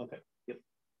meters. Okay. Yep.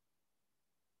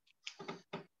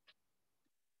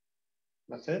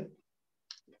 That's it?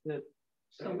 Good.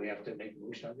 So we have to make a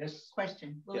motion on this.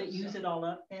 Question, will it Yes. use it all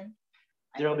up then?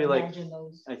 There'll be like,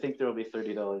 those. I think there'll be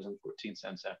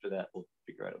 $30.14 after that. We'll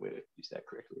figure out a way to use that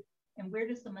correctly. And where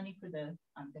does the money for the,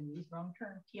 I'm going to use the wrong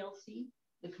term, TLC,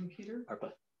 the computer?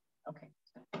 ARPA. Okay.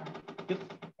 Yep.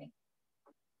 Thanks.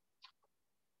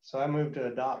 So I move to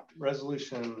adopt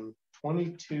resolution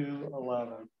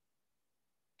 2211.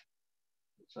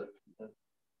 So, All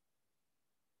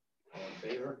in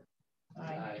favor?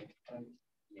 Aye. Any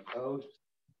opposed?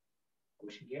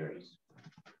 Motion carries.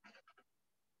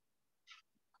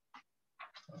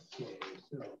 Okay,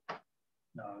 so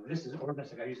now this is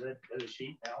ordinance. I got to use the other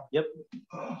sheet now. yep.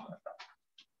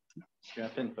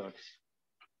 Strap in, folks.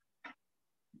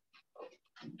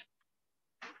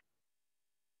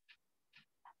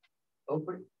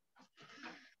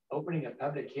 Opening a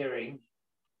public hearing.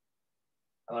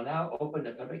 I will now open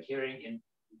the public hearing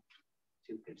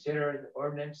to consider the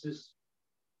ordinances.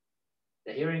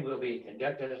 The hearing will be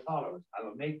conducted as follows. I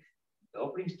will make the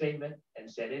opening statement and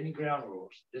set any ground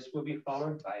rules. This will be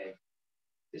followed by a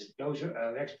disclosure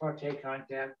of ex parte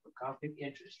contact for conflict of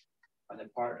interest on the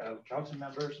part of council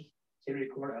members. City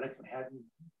Recorder Alex Manhattan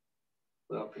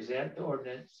will present the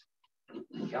ordinance.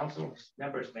 Council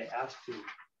members may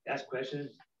ask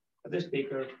questions of the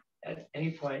speaker at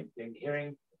any point during the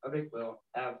hearing. The public will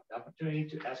have the opportunity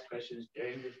to ask questions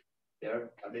during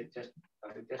their public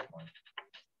testimony.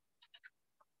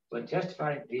 When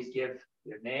testifying, please give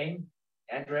your name,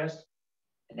 address,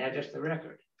 and address to the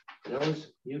record. For those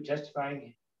of you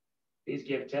testifying, please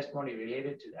give testimony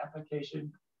related to the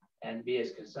application and be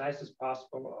as concise as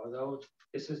possible. Although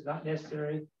this is not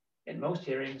necessary in most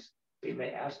hearings, we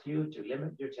may ask you to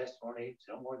limit your testimony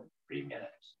to no more than 3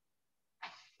 minutes.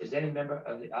 Does any member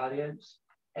of the audience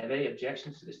have any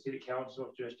objections to the City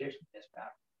Council jurisdiction in this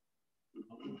matter?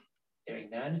 Hearing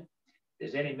none.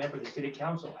 Does any member of the City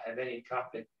Council have any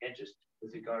conflict of interest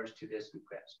with regards to this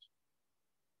request?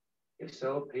 If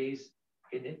so, please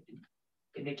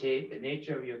indicate the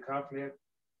nature of your conflict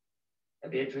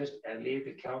of interest and leave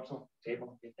the council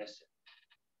table if necessary.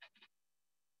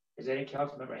 Has any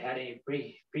council member had any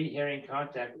pre-hearing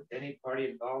contact with any party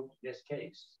involved in this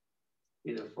case?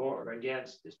 either for or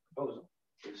against this proposal?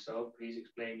 If so, please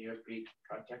explain your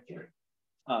pre-contact hearing.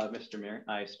 Mr. Mayor,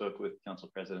 I spoke with Council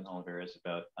President Oliveras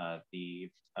about the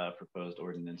proposed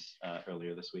ordinance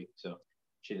earlier this week. So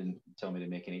she didn't tell me to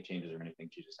make any changes or anything.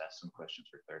 She just asked some questions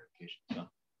for clarification. So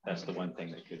that's the one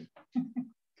thing that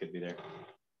could be there.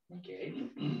 Okay.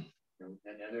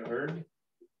 Another heard.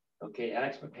 Okay,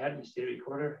 Alex McCadden, City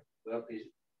Recorder, will please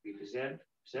present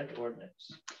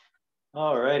ordinance.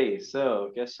 All righty.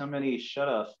 So guess how many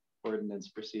shut-off ordinance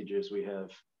procedures we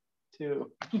have?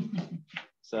 2.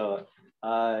 So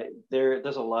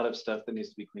there's a lot of stuff that needs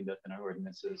to be cleaned up in our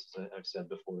ordinances, as I've said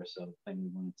before. So the thing we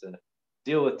wanted to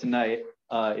deal with tonight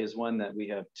is one that we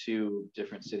have 2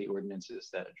 different city ordinances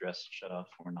that address shut-off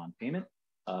for non-payment.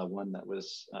 One that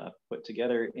was put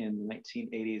together in the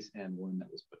 1980s and one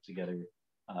that was put together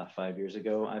 5 years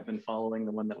ago. I've been following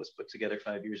the one that was put together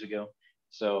 5 years ago.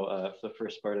 So the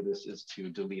first part of this is to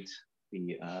delete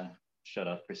the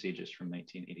shut-off procedures from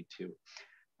 1982.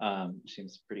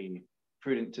 Seems pretty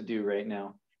prudent to do right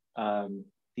now.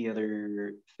 The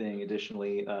other thing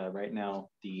additionally, right now,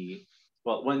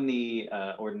 when the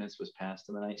ordinance was passed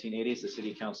in the 1980s, the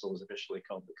City Council was officially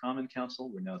called the Common Council.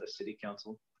 We're now the City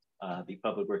Council. The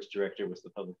Public Works Director was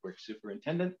the Public Works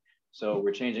Superintendent. So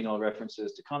we're changing all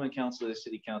references to Common Council to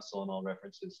City Council and all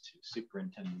references to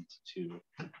Superintendent to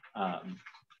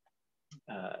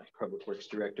Public Works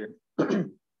Director.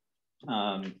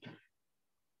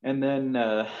 And then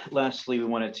lastly, we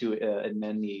wanted to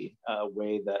amend the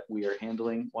way that we are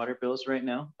handling water bills right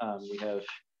now. We have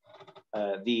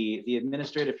the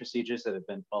administrative procedures that have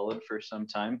been followed for some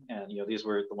time. And these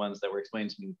were the ones that were explained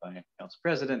to me by Council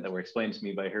President, that were explained to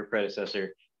me by her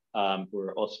predecessor,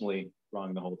 were ultimately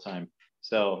wrong the whole time.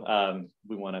 So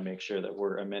we want to make sure that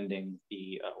we're amending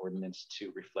the ordinance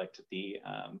to reflect the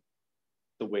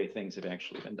way things have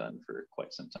actually been done for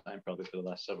quite some time, probably for the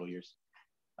last several years.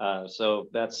 So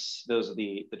those are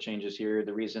the changes here.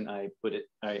 The reason I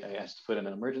asked to put in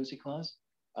an emergency clause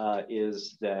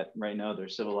is that right now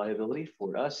there's civil liability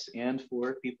for us and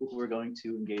for people who are going to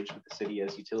engage with the city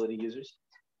as utility users.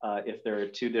 If there are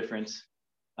 2 different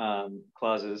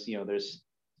clauses,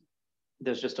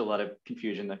 there's just a lot of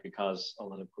confusion that could cause a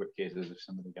lot of court cases if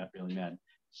somebody got really mad.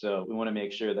 So we want to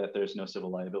make sure that there's no civil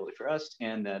liability for us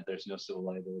and that there's no civil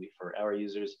liability for our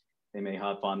users. They may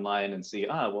hop online and see,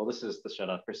 well, this is the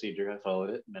shut-off procedure. I followed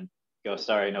it, and then go,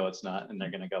 sorry, no, it's not. And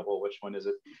they're going to go, well, which one is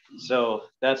it? So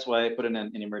that's why I put in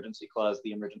an emergency clause.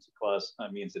 The emergency clause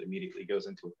means it immediately goes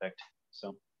into effect.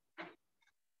 So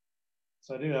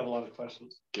I do have a lot of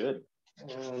questions. Good.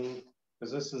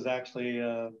 Because this is actually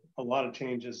a lot of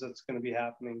changes that's going to be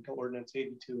happening to Ordinance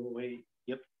 8208.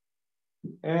 Yep.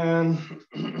 And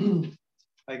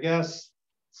I guess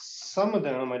some of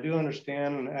them I do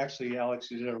understand, and actually, Alex,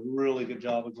 you did a really good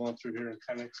job of going through here and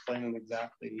kind of explaining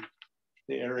exactly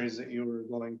the areas that you were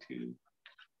going to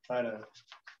try to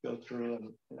go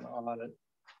through and audit.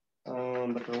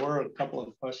 But there were a couple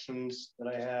of questions that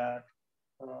I had.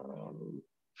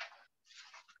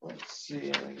 Let's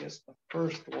see, and I guess the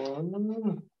first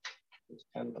one is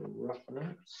kind of a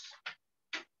reference.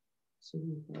 So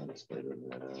that's later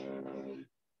than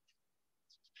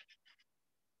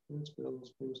this bill is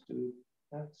supposed to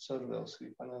have Sodaville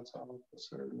City Finance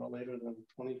Officer no later than the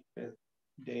 25th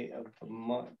day of the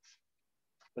month.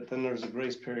 But then there's a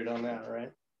grace period on that,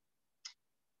 right?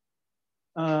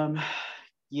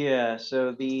 Yeah,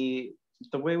 so the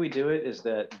way we do it is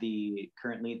that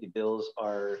currently the bills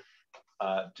are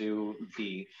due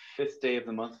the 5th day of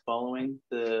the month following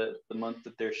the month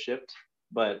that they're shipped,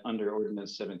 but under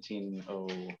Ordinance 17,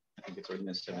 I think it's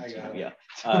Ordinance 17. Yeah.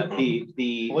 Believe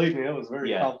me, it was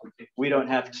very complicated. We don't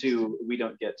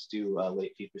get to do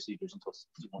late fee procedures until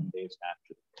 61 days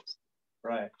after the bills.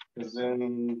 Right, because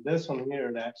in this one here,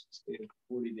 it actually stated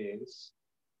 40 days.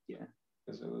 Yeah.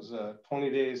 Because it was 20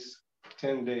 days,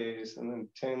 10 days, and then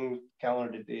 10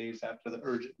 calendar days after the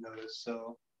urgent notice.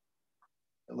 So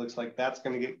it looks like that's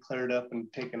going to get cleared up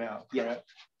and taken out, correct?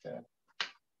 Yeah.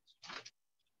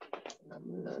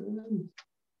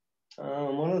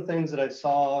 One of the things that I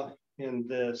saw in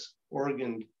this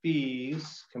Oregon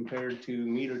fees compared to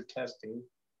meter testing.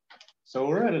 So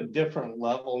we're at a different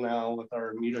level now with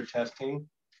our meter testing,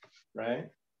 right?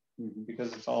 Mm-hmm.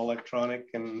 Because it's all electronic.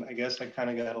 And I guess I kind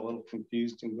of got a little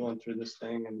confused in going through this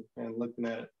thing and looking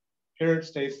at it. Here it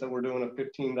states that we're doing a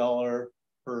 $15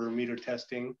 per meter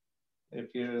testing.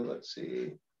 If you, let's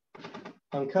see,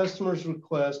 on customer's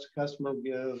request, customer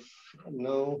give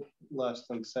no less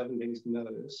than 7 days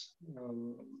notice.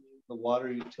 The water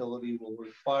utility will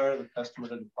require the customer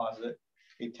to deposit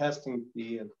a testing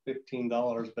fee of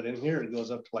 $15, but in here it goes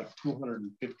up to like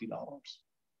 $250.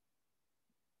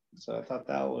 So I thought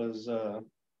that was,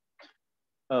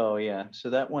 Oh yeah, so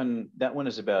that one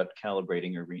is about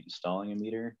calibrating or reinstalling a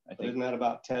meter. I think. isn't that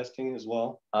about testing as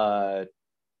well? I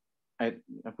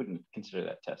wouldn't consider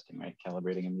that testing, right?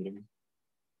 Calibrating a meter.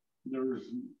 There's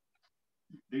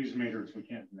these meters we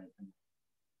can't make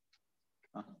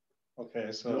them.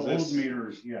 Okay, so The old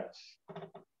meters, yes.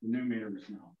 The new meters,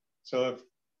 no. So if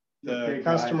the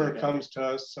customer comes to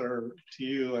us or to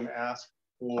you and asks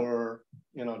for,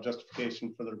 you know,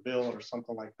 justification for their bill or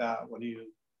something like that, what do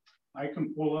you? I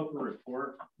can pull up a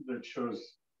report that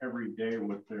shows every day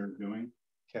what they're doing.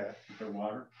 Okay. With their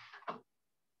water.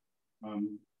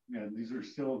 Yeah, these are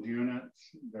sealed units.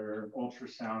 They're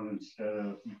ultrasound instead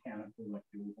of mechanical like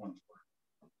the old ones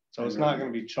were. So it's not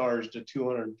going to be charged a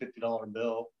 $250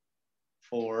 bill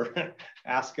for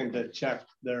asking to check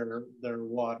their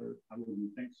water. I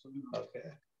wouldn't think so. Okay.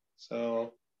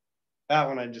 So that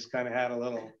one I just kind of had a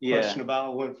little question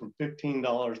about. It went from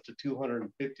 $15 to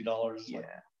 $250. Yeah,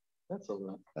 that's a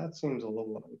lot. That seems a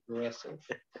little aggressive.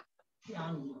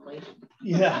 Beyond inflation.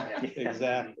 Yeah,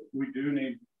 exactly. We do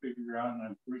need to figure out, and I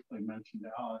briefly mentioned to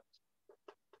Alex,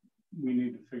 we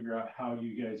need to figure out how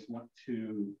you guys want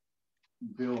to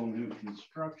build new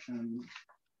construction,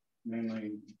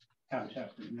 mainly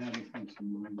habitat for humanity comes to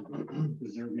mind,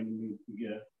 because they're going to need to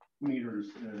get meters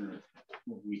that are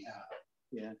what we have.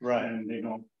 Yeah, right. And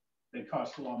they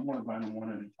cost a lot more buying them one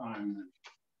at a time than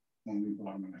when we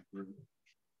bought them in a group.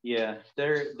 Yeah,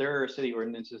 there are city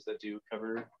ordinances that do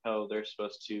cover how they're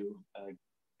supposed to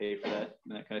pay for that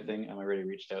and that kind of thing. I already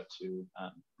reached out to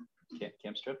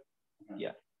Camp Strip. Okay.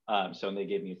 Yeah. So they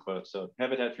gave me a quote. So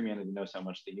Habitat for Humanity knows how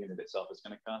much the unit itself is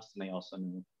going to cost, and they also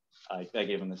knew I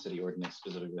gave them the city ordinance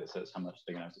specifically that says how much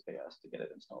they're going to have to pay us to get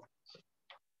it installed. So.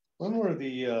 When were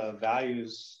the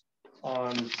values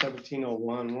on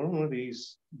 1701? When were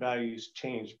these values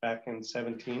changed? Back in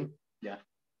 17? Yeah.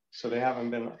 So they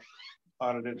haven't been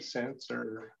audited since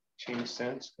or changed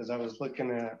since? Because I was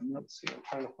looking at, let's see, I'm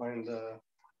trying to find the.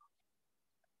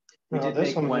 We did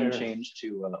make one change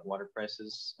to water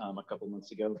prices a couple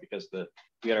months ago because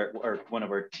we had our one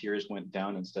of our tiers went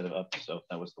down instead of up, so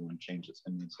that was the one change that's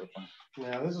been made so far.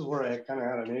 Yeah, this is where I kind of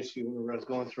had an issue whenever I was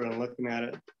going through and looking at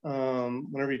it.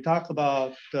 Whenever you talk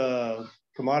about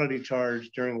commodity charge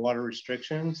during water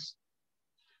restrictions,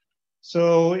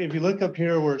 so if you look up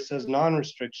here where it says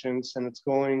non-restrictions and it's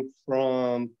going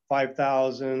from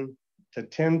 5,000 to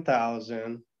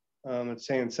 10,000. It's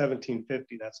saying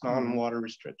 1750, that's non-water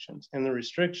restrictions. And the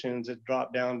restrictions, it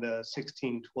dropped down to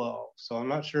 1612. So I'm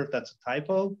not sure if that's a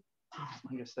typo.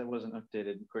 I guess that wasn't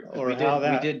updated quickly. Or we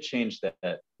did change that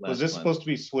last was this month. supposed to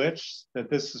be switched?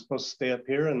 That this is supposed to stay up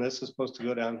here and this is supposed to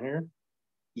go down here?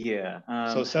 Yeah.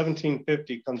 So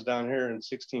 1750 comes down here and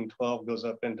 1612 goes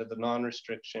up into the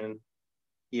non-restriction.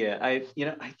 Yeah, I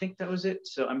think that was it.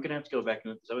 So I'm gonna have to go back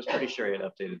and because I was pretty sure I had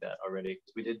updated that already.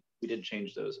 We did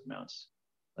change those amounts.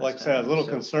 Like I said, I was a little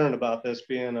concerned about this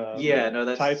being a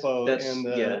typo in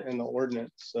the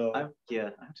ordinance. So I have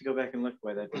to go back and look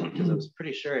why that because I was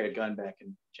pretty sure I had gone back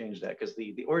and changed that because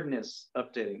the ordinance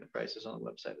updating the prices on the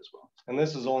website as well. And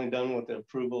this is only done with the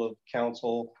approval of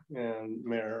council and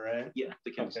mayor, right? Yeah,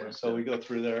 the council. Okay, so we go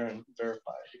through there and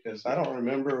verify because I don't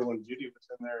remember when Judy was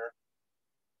in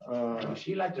there.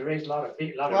 She liked to raise a lot of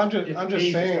fees. I'm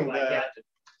just saying that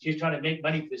she's trying to make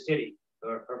money for the city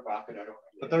or her pocket. I don't know.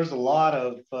 But there's a lot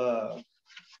of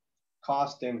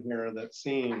cost in here that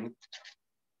seem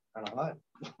kind of high,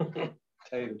 to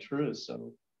tell you the truth.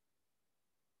 So,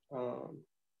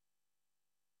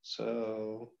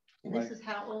 and this is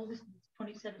how old?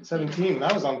 2017. 17.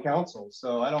 I was on council,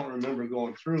 so I don't remember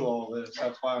going through all this.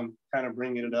 That's why I'm kind of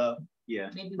bringing it up.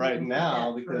 Yeah. Right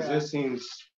now because this seems,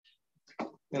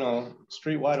 you know,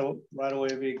 street right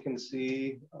away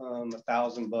vacancy,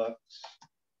 $1,000.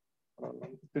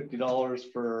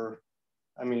 $50 for,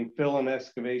 I mean, fill and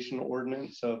excavation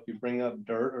ordinance. So if you bring up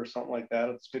dirt or something like that,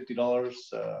 it's $50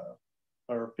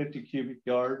 or 50 cubic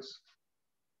yards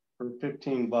for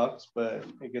 $15, but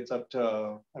it gets up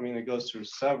to, I mean, it goes through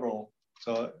several.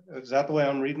 So is that the way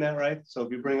I'm reading that right? So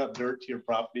if you bring up dirt to your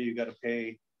property, you got to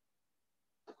pay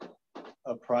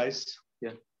a price.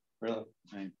 Yeah. Really?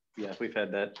 Yeah, we've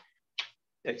had that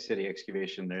city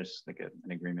excavation. There's like an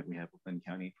agreement we have with Lynn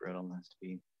County for it all has to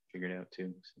be figured out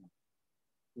too. So.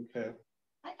 Okay.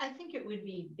 I think it would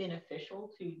be beneficial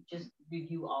to just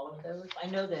review all of those. I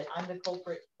know that I'm the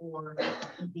culprit for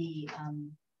the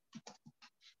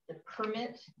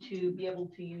permit to be able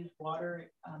to use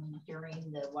water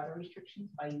during the water restrictions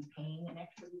by you paying an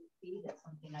extra fee. That's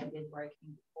something I did where I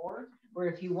came before. Where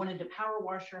if you wanted to power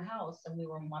wash your house and we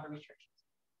were in water restrictions,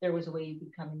 there was a way you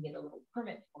could come and get a little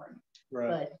permit for it. Right.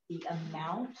 But the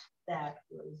amount that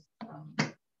was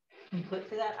you put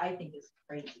for that, I think is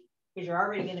crazy, because you're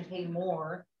already going to pay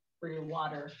more for your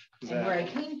water. Exactly. And where I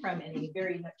came from, in a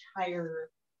very much higher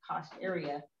cost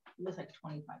area, it was like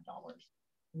 $25.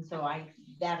 And so I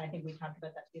think we talked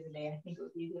about that the other day. I think it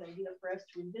would be a good idea for us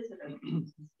to revisit our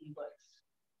fees and see what's.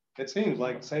 It seems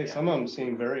like, say, some of them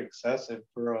seem very excessive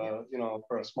for a, you know,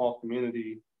 for a small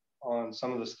community on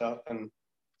some of the stuff, and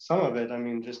some of it, I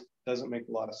mean, just doesn't make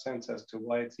a lot of sense as to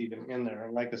why it's even in there.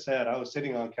 And like I said, I was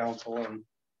sitting on council in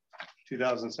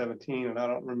 2017, and I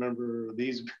don't remember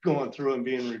these going through and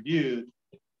being reviewed.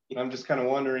 And I'm just kind of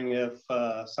wondering if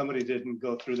somebody didn't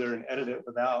go through there and edit it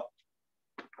without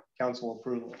council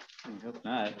approval. I hope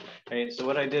not. Hey, so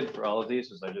what I did for all of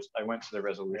these is I went to the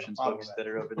resolutions books that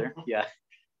are over there. Yeah.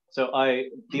 So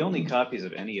the only copies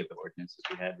of any of the ordinances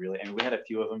we had really, and we had a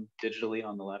few of them digitally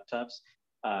on the laptops,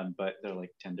 but there are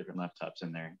like 10 different laptops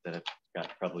in there that have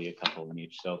got probably a couple in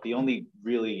each. So the only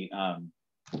really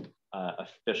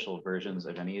official versions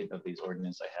of any of these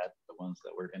ordinances I had, the ones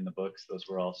that were in the books, those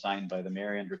were all signed by the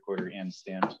mayor and recorder and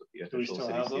stamped with the official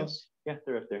city seal. Those? Yeah,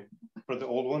 they're up there. For the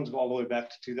old ones, all the way back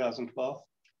to 2012?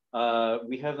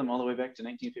 We have them all the way back to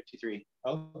 1953.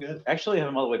 Oh, good. Actually, I have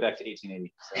them all the way back to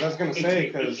 1880. So. I was going to say,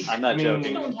 because I'm not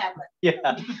joking. Don't have it.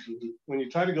 Yeah. When you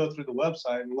try to go through the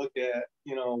website and look at,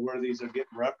 you know, where these are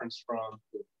getting referenced from,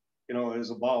 you know, it was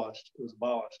abolished. It was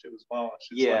abolished. It was abolished.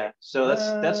 It's yeah. like, So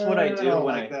that's what I do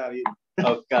when like that either.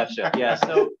 Oh, gotcha. Yeah.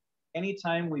 So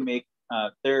anytime we make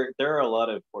there are a lot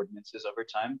of ordinances over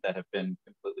time that have been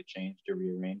completely changed or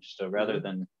rearranged. So rather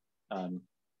than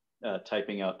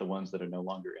typing out the ones that are no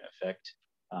longer in effect,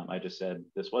 I just said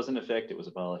this was in effect, it was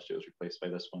abolished, it was replaced by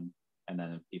this one, and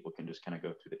then people can just kind of go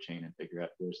through the chain and figure out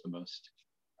where's the most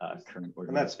current ordinance.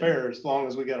 And that's fair, as long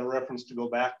as we got a reference to go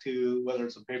back to, whether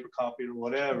it's a paper copy or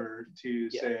whatever, to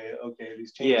say, okay,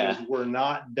 these changes were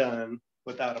not done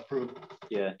without approval.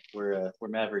 Yeah, we're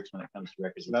mavericks when it comes to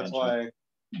records. So that's why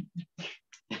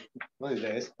one of these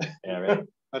days. Yeah, right.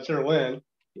 Not sure when.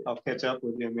 I'll catch up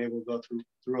with you and maybe we'll go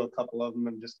through a couple of them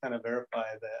and just kind of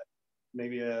verify that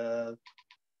maybe a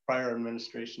prior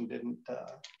administration didn't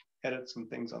edit some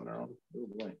things on their own. Oh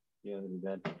boy, yeah, that'd be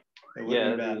bad.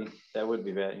 Yeah, that would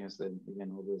be bad. Yes, then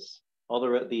again, all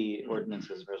the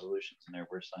ordinances, resolutions in there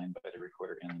were signed by the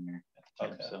recorder and the mayor at the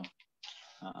time. Okay. So,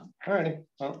 all righty,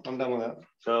 well, I'm done with that.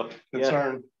 So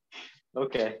concern. Yeah.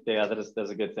 Okay, yeah, that's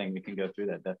a good thing. We can go through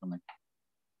that definitely.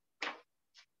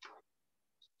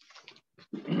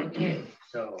 Okay,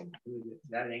 so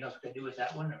got anything else we can do with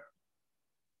that one? Or?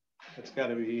 It's got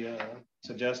to be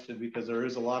suggested, because there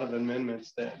is a lot of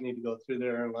amendments that need to go through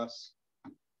there unless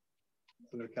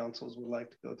other councils would like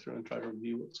to go through and try to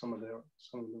review what some of them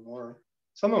were.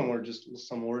 Some of them were just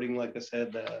some wording, like I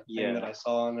said. The thing that I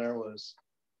saw in there was,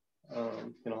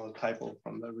 you know, the typo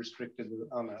from the restricted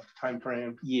on the time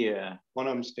frame. Yeah. One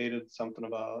of them stated something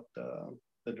about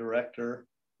the director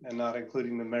and not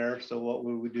including the mayor. So what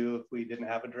would we do if we didn't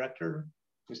have a director?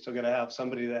 We still got to have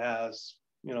somebody that has,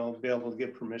 you know, be able to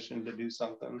give permission to do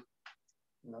something.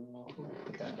 I don't know,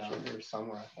 I got down here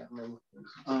somewhere. I can't remember.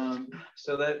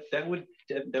 So that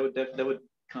would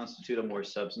constitute a more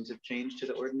substantive change to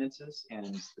the ordinances,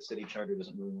 and the city charter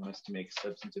doesn't really want us to make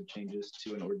substantive changes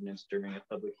to an ordinance during a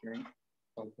public hearing.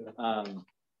 Okay.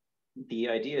 The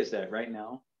idea is that right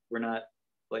now we're not,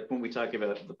 like when we talk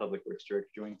about the public works director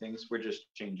doing things, we're just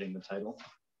changing the title.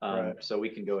 Right. So we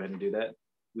can go ahead and do that.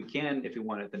 We can, if we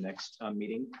want at the next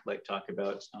meeting, like talk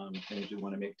about things we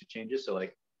want to make to changes. So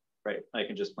like, right, I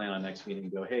can just plan on next meeting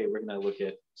and go, hey, we're going to look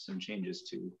at some changes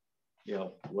to, you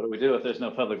know, what do we do if there's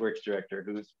no public works director?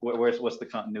 What's the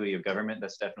continuity of government?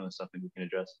 That's definitely something we can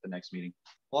address at the next meeting.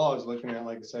 Well, I was looking at,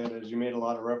 like I said, is you made a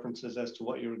lot of references as to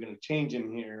what you were going to change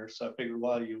in here. So I figured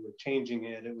while you were changing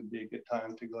it, it would be a good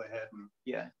time to go ahead and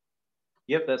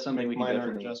yep, that's something we can minor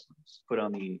definitely adjustments. put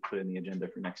in the agenda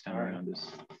for next time around.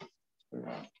 Is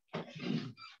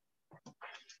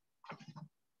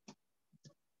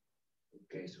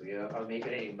okay, so I'll make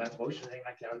any motion, anything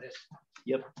like that on this.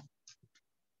 Yep.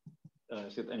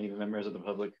 So any members of the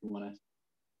public who want to?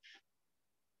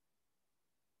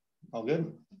 All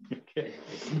good. Okay.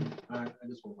 I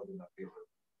just want to put in that paper.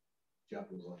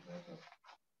 Jeff was on that.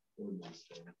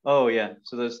 Oh yeah,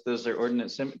 so those are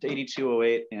ordinance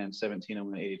 8208 and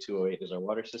 1701. 8208 is our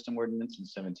water system ordinance, and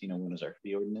 1701 is our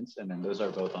fee ordinance, and then those are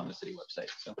both on the city website.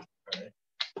 So all right.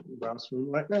 Browse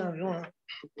through right now.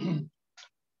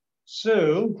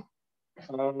 So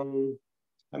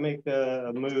I make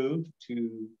a move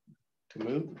to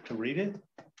read it.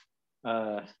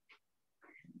 Official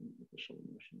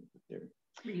motion there.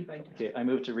 Read by title. Okay, I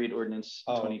move to read ordinance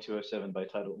Oh. 2207 by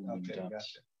title only. and Okay, adopt.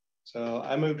 gotcha. So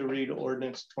I move to read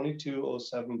ordinance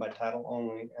 2207 by title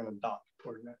only and adopt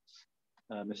ordinance.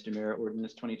 Mr. Mayor,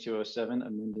 ordinance 2207,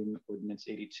 amending ordinance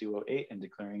 8208 and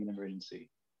declaring an emergency,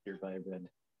 hereby read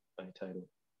by title.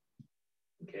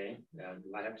 Okay, do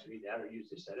I have to read that or you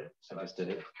just said it? I just did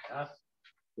it. Huh?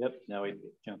 Yep, now we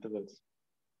count the votes.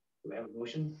 Do we have a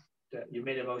motion? You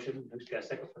made a motion. Who's got a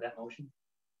second for that motion?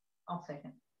 I'll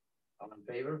second. All in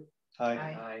favor? Aye.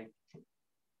 Aye.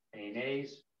 Any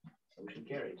nays? Motion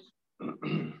carries.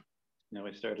 Now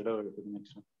we start it over for the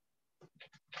next one.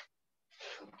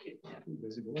 Okay.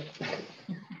 Busy boy.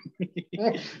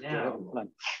 Now,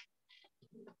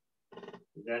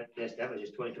 yes, that was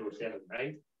just 2207,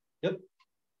 right? Yep.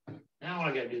 Now I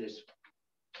gotta do this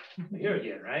here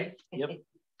again, right? Yep.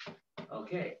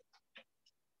 Okay.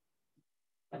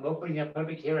 I'm opening a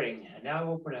public hearing. I now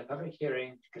open a public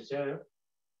hearing to consider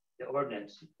the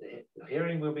ordinance. The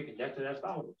hearing will be conducted as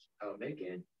follows. I will make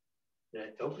it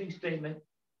the opening statement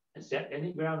and set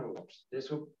any ground rules.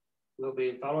 This will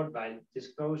be followed by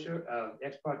disclosure of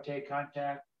ex parte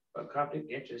contact or conflict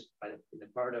of interest in the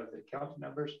part of the council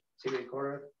members, city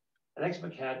recorder. Alex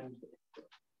McCadden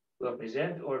will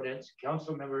present the ordinance.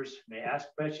 Council members may ask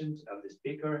questions of the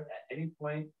speaker at any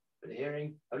point for the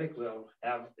hearing. Public will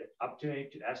have the opportunity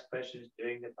to ask questions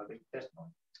during the public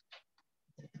testimony.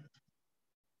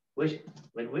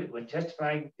 When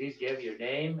testifying, please give your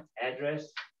name,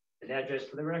 address, and address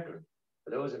for the record.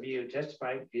 For those of you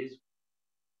testifying, please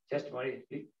testimony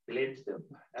related to the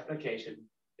application.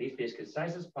 Please be as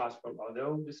concise as possible.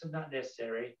 Although this is not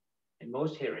necessary in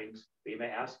most hearings, we may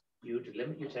ask you to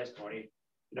limit your testimony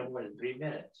to no more than 3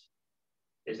 minutes.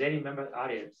 Does any member of the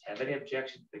audience have any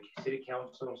objection to the city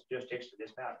council's jurisdiction to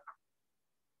this matter?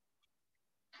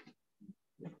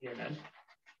 Hear none.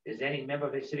 Does any member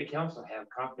of the city council have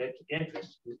conflict of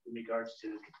interest in regards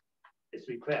to this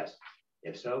request?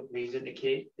 If so, please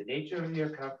indicate the nature of your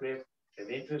conflict of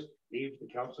interest. Leave the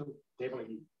council table if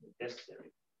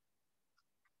necessary.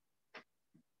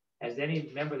 Has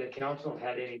any member of the council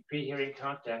had any pre-hearing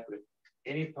contact with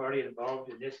any party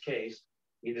involved in this case,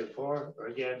 either for or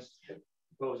against the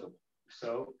proposal?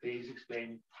 So please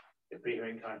explain the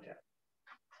pre-hearing contact.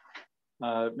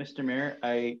 Mr. Mayor,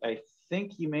 I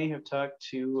think you may have talked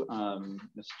to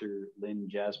Mr. Lynn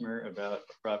Jasmer about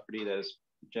a property that is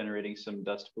generating some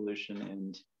dust pollution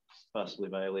and possibly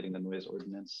violating the noise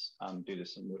ordinance due to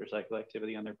some motorcycle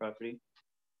activity on their property.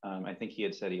 I think he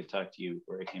had said he had talked to you,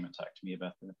 or he came and talked to me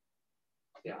about that.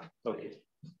 Yeah. Okay.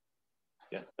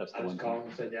 Yeah, that's the I was one. calling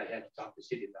and said that I had to talk to the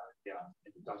city about it. Yeah,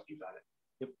 and to talk to you about it.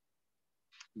 Yep.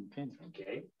 Okay.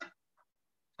 Okay.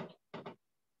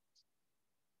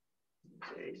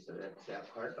 Okay, so that's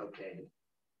that part. Okay.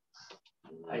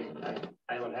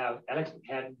 I will have Alex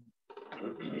McCadden,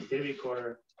 the city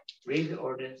recorder, read the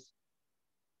ordinance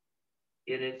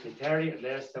in its entirety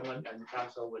unless someone on the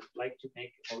council would like to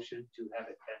make a motion to have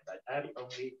it read by title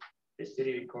only. The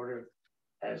city recorder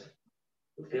has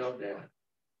fulfilled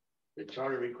the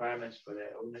charter requirements for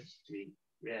the ordinance to be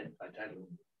read by title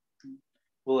only.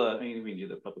 Well, I mean, we can do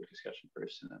the public discussion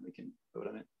first and then we can vote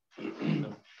on it.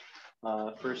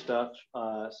 So, first off,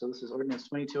 so this is ordinance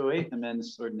 2208,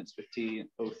 amends ordinance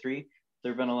 1503.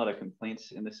 There have been a lot of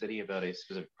complaints in the city about a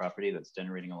specific property that's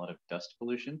generating a lot of dust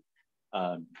pollution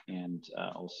and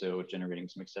also generating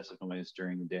some excessive noise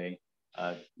during the day.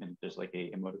 And there's like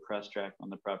a motocross track on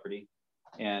the property.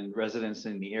 And residents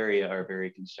in the area are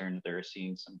very concerned that they're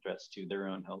seeing some threats to their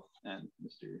own health. And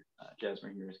Mr.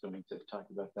 Jasmer here is going to talk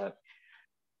about that.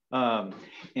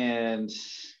 And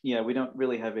yeah, we don't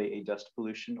really have a dust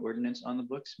pollution ordinance on the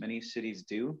books. Many cities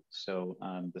do. So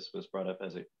this was brought up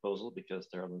as a proposal because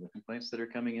there are a lot of complaints that are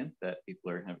coming in that people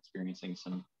are experiencing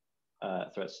some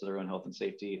threats to their own health and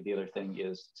safety. The other thing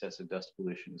is excessive dust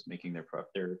pollution is making their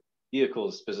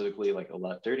vehicles specifically like a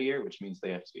lot dirtier, which means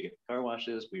they have to get car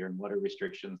washes. We are in water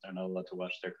restrictions. They're not allowed to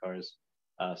wash their cars.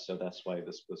 So that's why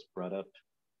this was brought up.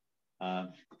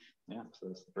 Yeah, so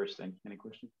that's the first thing. Any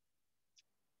questions?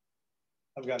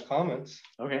 I've got comments.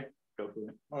 Okay, go for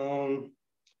it.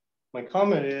 My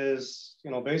comment is,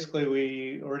 basically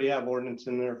we already have ordinance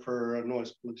in there for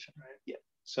noise pollution, right? Yeah.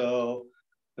 So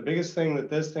the biggest thing that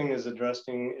this thing is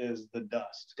addressing is the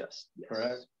dust. Dust, yes.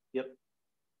 Correct? Yep.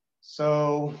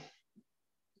 So,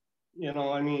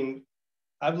 I mean,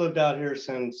 I've lived out here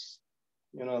since,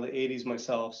 the 80s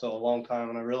myself, so a long time.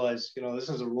 And I realized, this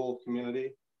is a rural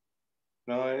community.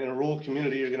 In a rural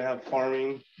community, you're going to have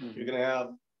farming, you're going to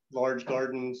have large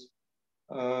gardens.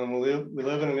 We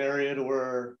live in an area to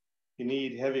where you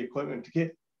need heavy equipment to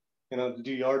get, to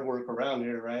do yard work around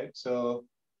here, right? So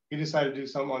if you decide to do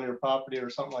something on your property or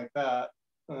something like that,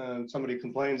 and somebody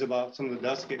complains about some of the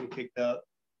dust getting kicked up,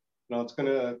 you know, it's going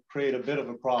to create a bit of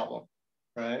a problem,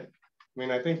 right? I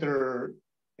mean, I think there are,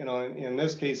 you know, in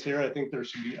this case here, I think there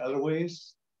should be other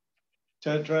ways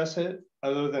to address it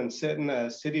other than setting a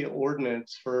city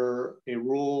ordinance for a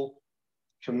rural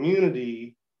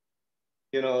community,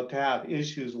 you know, to have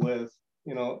issues with,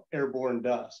 you know, airborne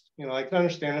dust. You know, I can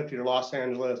understand if you're Los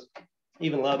Angeles,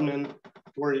 even Lebanon,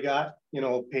 where you got, you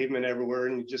know, pavement everywhere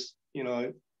and you just, you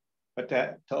know, but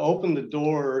to open the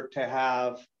door to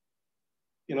have,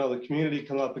 you know, the community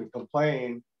come up and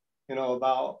complain, you know,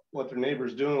 about what their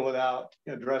neighbor's doing without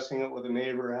addressing it with a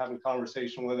neighbor, having a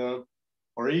conversation with them,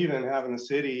 or even having the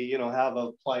city, you know, have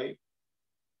a polite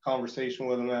conversation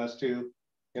with them as to,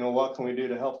 you know, what can we do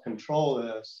to help control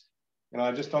this? You know,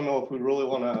 I just don't know if we really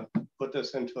want to put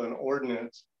this into an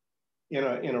ordinance in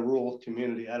a rural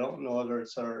community. I don't know whether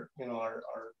it's our, you know, our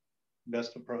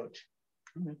best approach.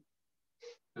 Mm-hmm.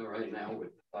 Now, right now with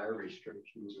fire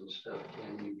restrictions and stuff,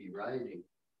 can you be riding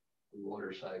a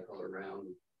motorcycle around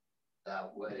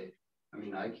that way? I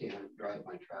mean, I can't drive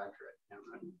my tractor. I can't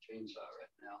run the chainsaw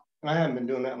right now. And I haven't been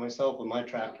doing that myself with my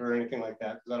tractor or anything like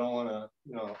that because I don't want to,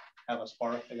 you know, have a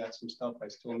spark. I got some stuff I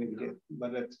still need to get,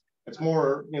 but it's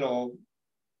more, you know,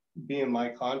 being my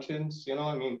conscience. You know,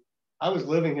 I mean, I was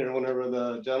living here whenever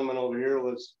the gentleman over here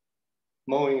was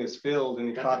mowing his field and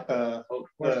he caught the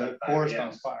forest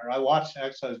on fire. I watched,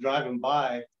 actually, I was driving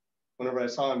by whenever I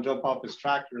saw him jump off his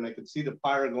tractor and I could see the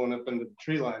fire going up into the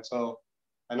tree line. So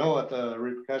I know what the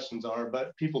repercussions are,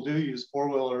 but people do use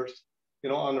four-wheelers, you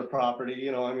know, on their property,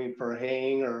 you know, I mean, for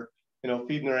haying or, you know,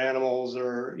 feeding their animals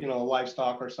or, you know,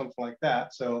 livestock or something like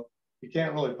that. So you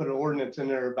can't really put an ordinance in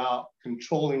there about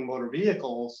controlling motor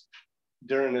vehicles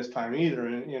during this time either,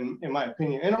 in my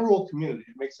opinion. In a rural community,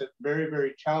 it makes it very,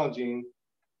 very challenging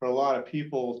for a lot of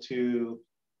people to,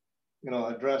 you know,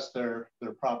 address their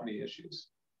property issues.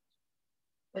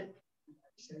 But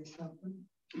say something.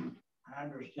 I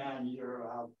understand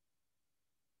your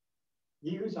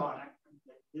views on it.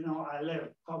 You know, I live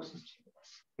closest to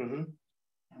this, Mm-hmm.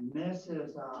 and this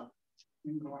is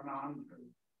been going on for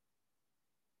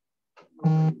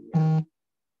over a year.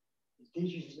 The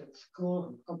teachers at school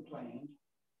have complained.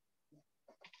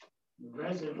 The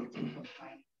residents have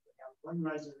complained. We have one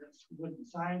resident who wouldn't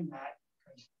sign that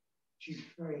because she's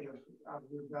afraid of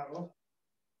rebuttal.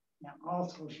 And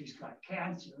also she's got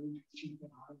cancer and she's been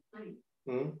hard free.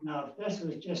 Mm-hmm. Now, if this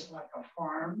was just like a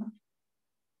farm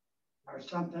or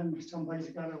something, somebody's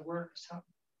got to work something,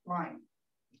 fine.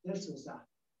 If this was a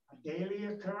daily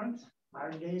occurrence,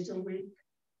 5 days a week,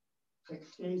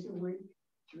 6 days a week,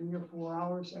 3 or 4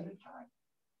 hours at a time.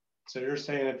 So you're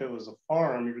saying if it was a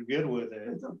farm, you're good with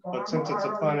it, but since it's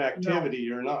a fun activity, no,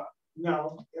 you're not.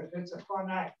 No, if it's a fun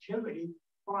activity,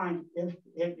 fine, if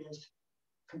it is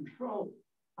controlled.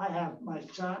 I have my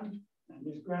son and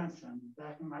his grandson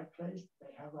back in my place. They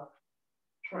have a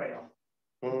trail.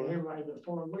 Mm-hmm. They ride the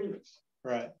four-wheelers.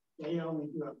 Right. They only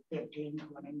do it 15,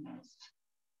 20 minutes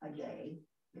a day.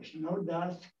 There's no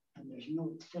dust and there's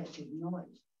no excessive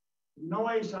noise. The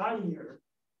noise I hear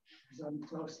is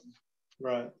unpleasant.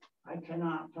 Right. I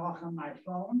cannot talk on my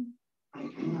phone. I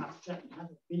cannot sit and have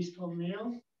a peaceful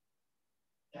meal.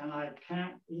 And I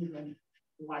can't even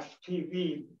watch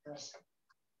TV because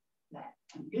that.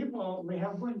 And people, we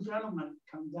have one gentleman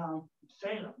come down from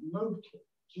Salem, moved here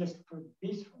just for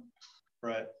peacefulness.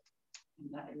 Right.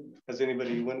 That, has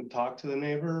anybody went and talked to the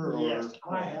neighbor? Or yes,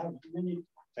 I have many.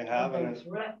 They have, been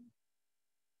threatened.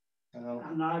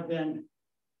 And I've been.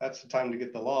 That's the time to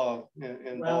get the law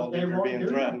involved. If you're being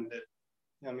threatened.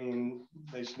 I mean,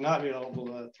 they should not be able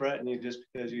to threaten you just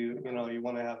because you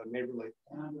want to have a neighborly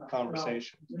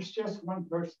conversation. Well, there's just one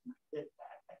person that did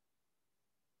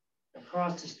that.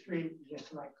 Across the street,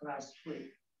 just like last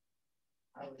week,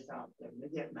 I was out there. They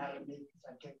get mad at me because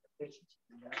I take the pictures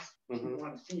of the dust. Mm-hmm. You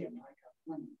want to see them, I got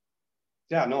plenty.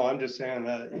 Yeah, no, I'm just saying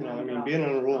that, you know, I mean, being in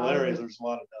a rural areas, there's a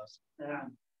lot of dust.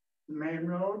 And the main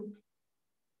road,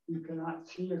 you cannot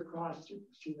see across to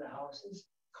see the houses.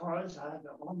 Cars had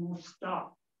to almost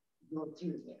stop to go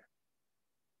through there.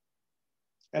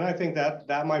 And I think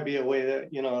that might be a way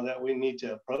that, you know, that we need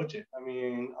to approach it. I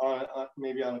mean,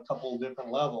 maybe on a couple of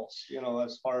different levels, you know,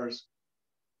 as far as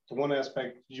the one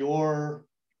aspect, your,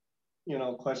 you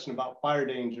know, question about fire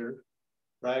danger,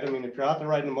 right? I mean, if you're out there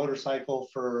riding a motorcycle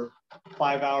for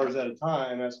 5 hours at a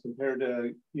time, as compared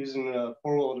to using a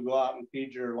four-wheel to go out and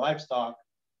feed your livestock,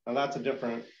 now that's a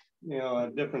different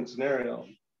scenario.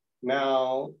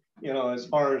 Now, you know, as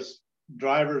far as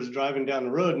drivers driving down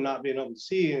the road and not being able to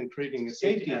see and creating a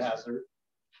safety hazard,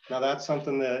 now that's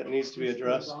something that needs to be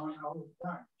addressed.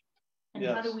 And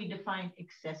yes. How do we define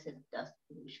excessive dust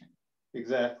pollution?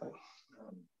 Exactly.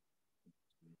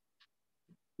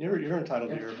 You're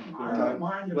entitled to your I don't time.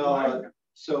 mind. Well,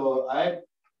 so I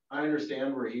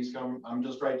understand where he's coming. I'm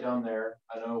just right down there.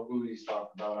 I know who he's talking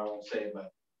about. I won't say,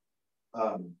 but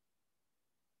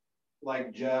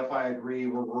like Jeff, I agree.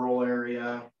 We're rural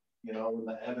area. You know, when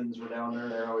the Evans were down there,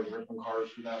 they're always ripping cars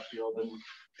through that field, and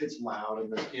it's loud.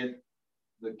 And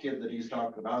the kid that he's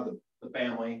talking about, the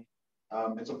family,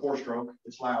 it's a 4-stroke.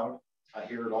 It's loud. I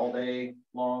hear it all day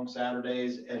long,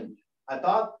 Saturdays. And I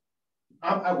thought,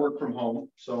 I work from home,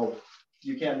 so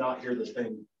you cannot hear this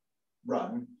thing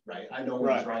run, right? I know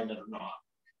when he's riding it or not.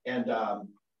 And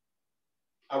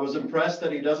I was impressed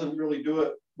that he doesn't really do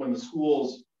it when the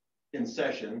school's in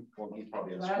session. Well, he's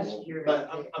probably in school, but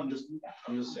I'm just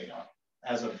saying,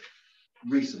 as of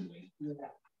recently. Yeah.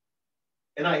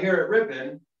 And I hear it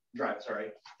ripping,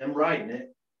 I'm riding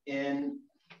it. And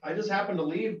I just happened to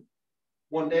leave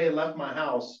one day and left my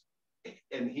house,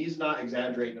 and he's not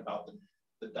exaggerating about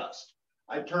the dust.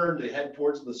 I turned to head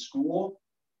towards the school.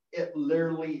 It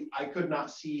literally, I could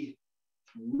not see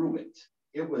through it.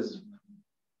 It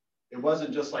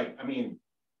wasn't just like, I mean,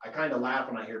 I kind of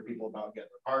laugh when I hear people about getting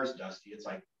their cars dusty. It's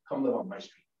like, come live on my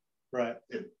street. Right.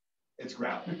 It's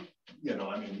gravel. You know,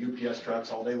 I mean, UPS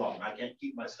trucks all day long. I can't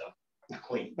keep my stuff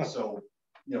clean. So,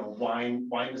 you know, whine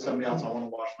to somebody else. I want to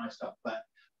wash my stuff. But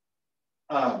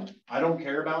I don't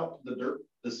care about the dirt,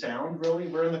 the sound, really.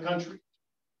 We're in the country.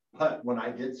 But when I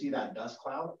did see that dust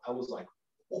cloud, I was like,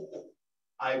 oh.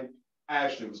 I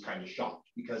actually was kind of shocked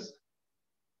because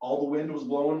all the wind was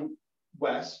blowing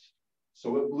west.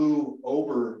 So it blew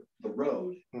over the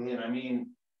road. Mm-hmm. And I mean,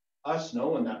 us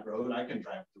knowing that road, I can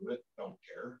drive through it, don't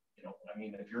care. You know, I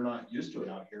mean, if you're not used to it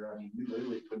out here, I mean, we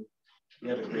literally couldn't, we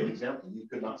had a great example. You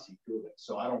could not see through it.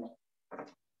 So I don't,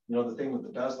 you know, the thing with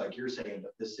the dust, like you're saying,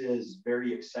 that this is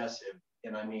very excessive.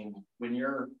 And I mean, when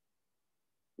you're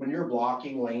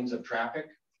blocking lanes of traffic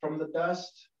from the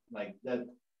dust, like that,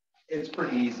 it's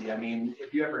pretty easy. I mean,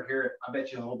 if you ever hear it, I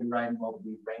bet you'll be riding well to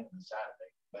be raining on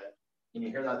Saturday. But when you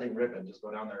hear that thing ripping, just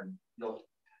go down there and you'll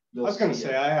I was going to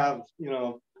say, I have, you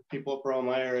know, people up around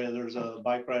my area. There's a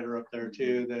bike rider up there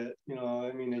too that, you know,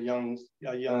 I mean, a young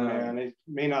man. It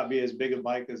may not be as big a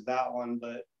bike as that one,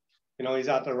 but, you know, he's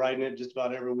out there riding it just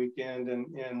about every weekend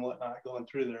and whatnot going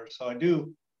through there. So I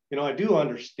do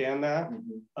understand that.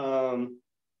 Mm-hmm.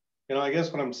 You know, I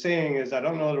guess what I'm saying is I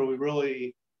don't know that we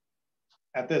really,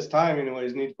 at this time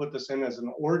anyways, need to put this in as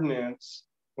an ordinance,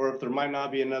 or if there might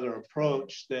not be another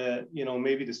approach that, you know,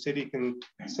 maybe the city can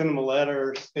send them a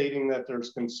letter stating that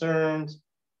there's concerns.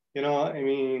 You know, I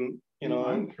mean, you know,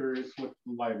 I'm curious what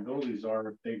the liabilities are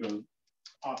if they go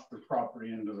off their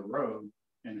property into the road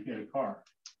and hit a car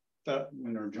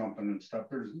when they're jumping and stuff.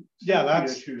 There's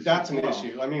that's an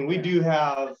issue. I mean, we do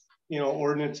have, you know,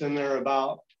 ordinance in there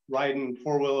about riding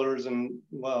 4-wheelers, and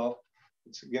well,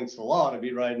 it's against the law to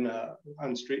be riding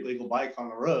on street legal bike on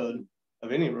the road,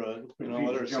 of any road, you know,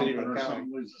 whether it's city or county.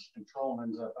 Loses control,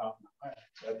 ends up out in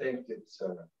the way. I think it's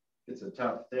a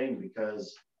tough thing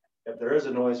because if there is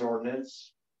a noise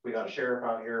ordinance, we got a sheriff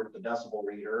out here with the decibel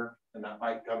reader, and that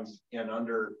bike comes in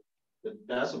under the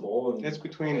decibel. And it's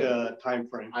between the time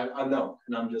frame. I know,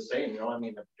 and I'm just saying, you know, I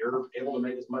mean, if you're able to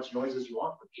make as much noise as you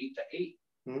want from 8 to 8,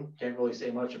 can't really say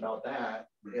much about that.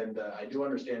 And I do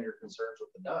understand your concerns with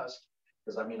the dust,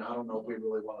 because I mean, I don't know if we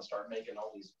really want to start making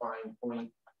all these fine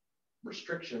point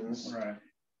restrictions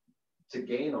to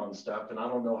gain on stuff, and I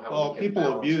don't know how. Well,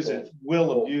 people abuse it,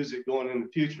 abuse it going in the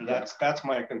future. That's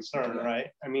my concern, right?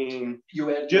 I mean, you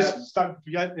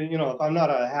know, if I'm not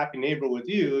a happy neighbor with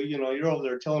you, you know, you're over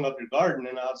there tilling up your garden,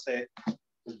 and I'll say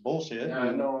it's bullshit. Yeah,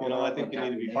 and, you know, I think you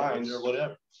need to be fined or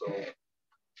whatever.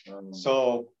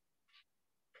 So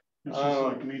it's just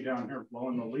like me down here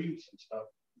blowing the leaves and stuff.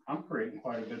 I'm creating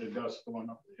quite a bit of dust going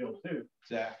up the hill too.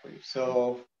 Exactly.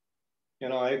 So, you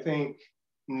know, I think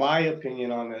my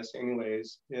opinion on this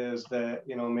anyways is that,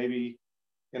 you know, maybe,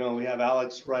 you know, we have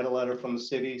Alex write a letter from the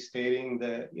city stating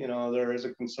that, you know, there is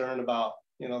a concern about,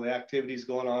 you know, the activities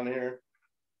going on here.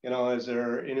 You know, is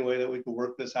there any way that we could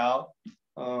work this out?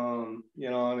 You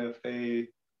know, and if they,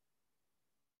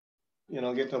 you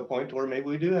know, get to a point where maybe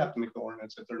we do have to make the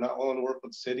ordinance. If they're not willing to work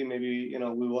with the city, maybe, you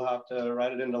know, we will have to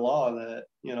write it into law that,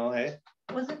 you know, hey.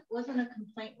 Wasn't a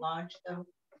complaint lodged though?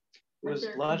 It was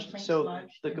lodged. So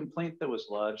the complaint that was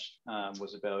lodged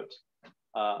was about,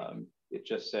 it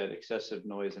just said excessive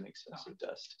noise and excessive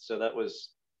dust. So that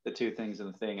was the two things in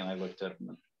the thing. And I looked up, and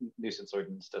the nuisance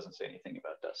ordinance doesn't say anything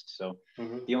about dust. So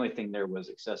the only thing there was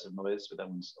excessive noise, but that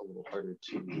one's a little harder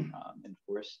to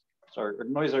enforce. So our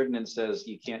noise ordinance says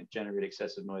you can't generate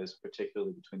excessive noise,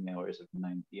 particularly between the hours of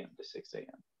 9 p.m. to 6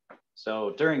 a.m.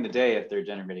 So during the day, if they're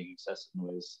generating excessive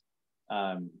noise,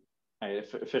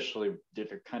 officially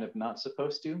they're kind of not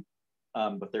supposed to,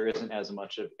 but there isn't as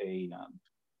much of a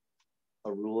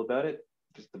rule about it,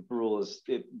 because the rule is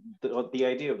the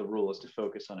idea of the rule is to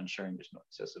focus on ensuring there's no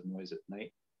excessive noise at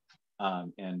night,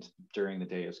 and during the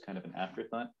day is kind of an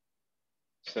afterthought.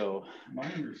 So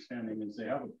my understanding is they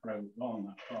have a private well on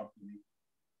that property.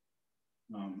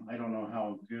 I don't know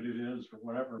how good it is or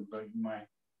whatever, but you might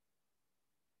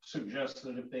suggest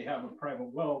that if they have a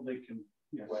private well, they can.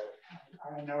 Yes.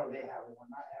 I know they have one.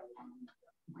 I have one.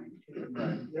 Mine too.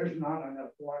 Right. There's not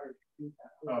enough water to do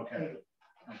that. Okay.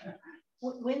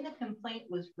 When the complaint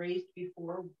was raised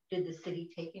before, did the city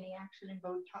take any action and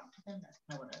go talk to them? That's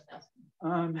kind of what I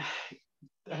was asking.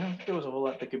 I don't think there was a whole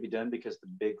lot that could be done, because the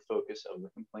big focus of the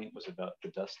complaint was about the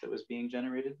dust that was being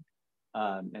generated,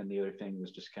 and the other thing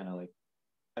was just kind of like,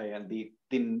 and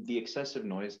the excessive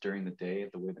noise during the day,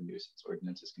 the way the nuisance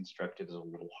ordinance is constructed, is a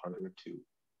little harder to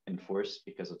enforce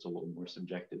because it's a little more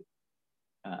subjective.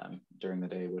 During the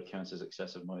day, what counts as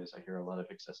excessive noise? I hear a lot of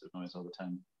excessive noise all the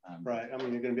time. Right. I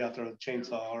mean, you're going to be out there with a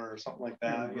chainsaw or something like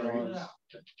that. You know,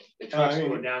 the trucks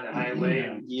going down the highway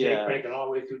and breaking all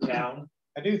the way through town.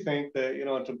 I do think that, you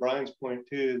know, to Brian's point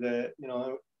too, that, you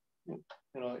know,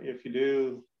 if you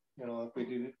do, you know, if we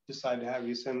do decide to have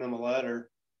you send them a letter,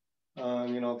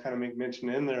 you know, kind of make mention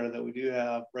in there that we do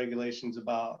have regulations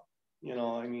about, you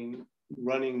know, I mean,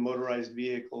 running motorized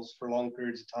vehicles for long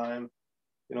periods of time,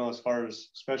 you know, as far as,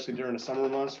 especially during the summer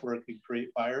months where it could create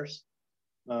fires.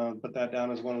 Put that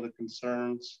down as one of the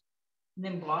concerns. And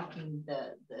then blocking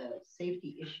the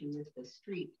safety issue with the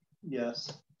street.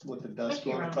 Yes, with the dust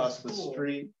going across the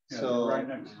street. Yeah, so right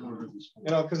next door to the school.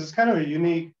 You know, because it's kind of a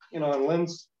unique, you know, in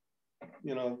Lynn's,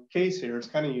 you know, case here, it's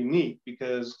kind of unique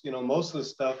because, you know, most of the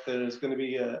stuff that is going to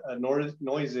be a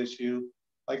noise issue,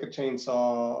 like a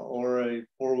chainsaw or a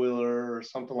four-wheeler or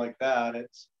something like that,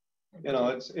 it's, you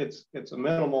know, it's a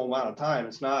minimal amount of time.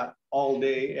 It's not all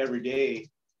day, every day,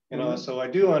 you know, so I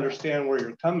do understand where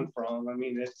you're coming from. I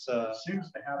mean, it's it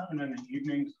seems to happen in the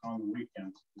evenings on the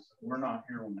weekends. We're not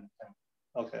here when that happens.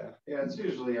 okay. Yeah, it's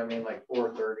usually, I mean, like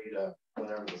 4:30 to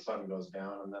whenever the sun goes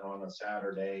down, and then on a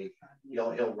Saturday,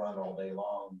 he'll run all day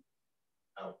long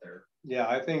out there. Yeah,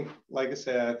 I think, like I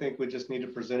said, I think we just need to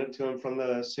present it to him from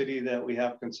the city that we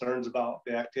have concerns about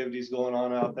the activities going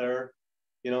on out there,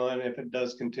 you know, and if it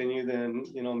does continue, then,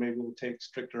 you know, maybe we'll take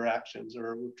stricter actions,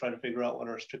 or we'll try to figure out what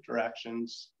our stricter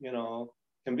actions, you know,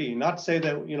 can be. Not to say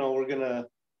that, you know, we're going to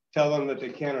tell them that they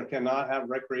can or cannot have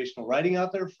recreational riding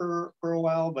out there for a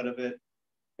while, but if it,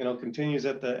 you know, continues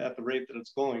at the rate that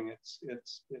it's going,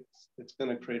 it's going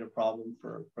to create a problem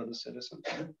for the citizens.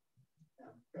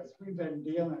 Because we've been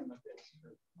dealing with this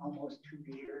for almost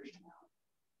 2 years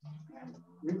now, and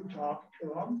we've talked to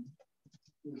them.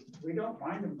 We don't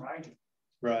mind them riding.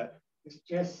 Right. It's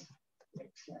just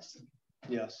excessive.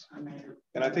 Yes. I mean,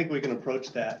 and I think we can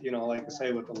approach that, you know, like I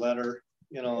say, with the letter,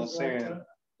 you know, saying.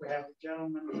 We have a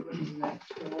gentleman who lives next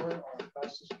door or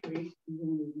across the street. He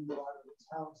won't even go out of his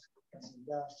house because of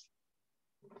dust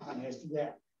on his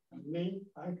deck. And me,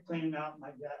 I clean out my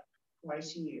deck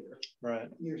twice a year. Right.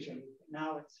 Usually.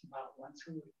 Now it's about once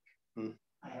a week.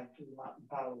 I have to go out and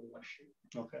power wash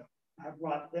it. Okay. I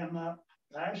brought them up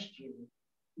last year.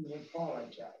 They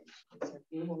apologized. They said,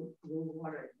 we'll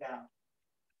water it down.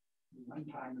 One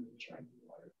time we tried to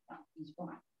water it down. It's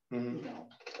fine. You know.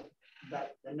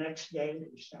 But the next day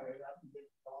they started up and did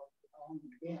it all on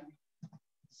again.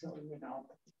 So, you know,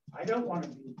 I don't want to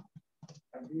be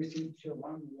abusive to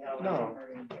one, yelling or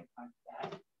anything like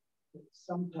that. But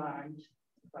sometimes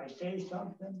if I say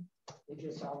something, they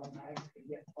just automatically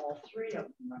get all three of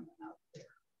them running out there.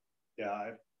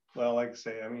 Yeah, well, like I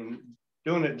say, I mean,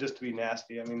 doing it just to be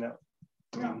nasty. I mean,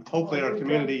 hopefully our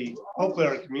community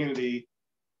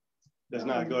does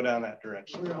not go down that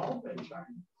direction. We've all been trying.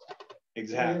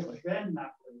 Exactly. Been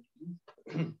that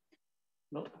way.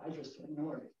 Nope. I just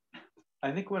ignored it.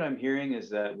 I think what I'm hearing is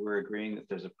that we're agreeing that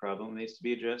there's a problem that needs to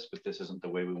be addressed, but this isn't the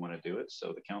way we want to do it.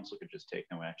 So the council could just take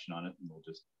no action on it, and we'll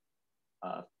just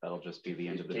that'll just be the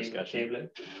end of the discussion.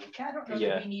 I don't know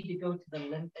that we need to go to the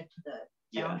limit, to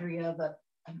the boundary of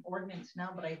an ordinance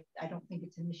now, but I don't think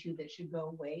it's an issue that should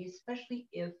go away, especially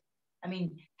if, I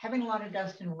mean, having a lot of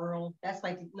dust in rural, that's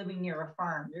like living near a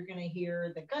farm. You're going to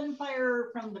hear the gunfire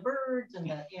from the birds and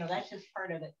the, you know, that's just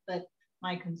part of it. But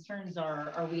my concerns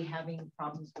are we having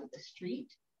problems with the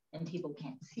street and people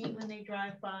can't see when they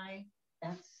drive by?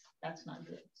 That's not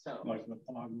good. So like the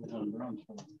fog on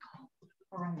Brownsville.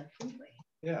 Or on the freeway.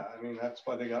 Yeah, I mean, that's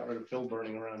why they got rid of field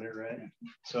burning around here, right?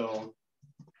 So,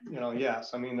 you know,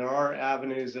 yes, I mean, there are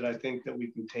avenues that I think that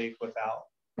we can take without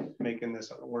making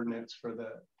this an ordinance for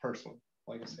the person.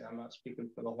 Like I say, I'm not speaking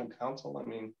for the whole council. I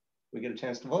mean, we get a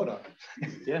chance to vote on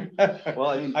it. Yeah. Well,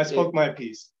 I mean, I spoke my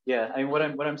piece. Yeah, I mean,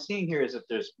 what I'm seeing here is that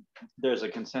there's a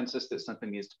consensus that something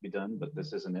needs to be done, but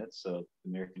this isn't it. So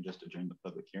the mayor can just adjourn the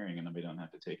public hearing, and then we don't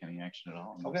have to take any action at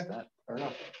all. Okay, that. fair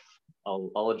enough.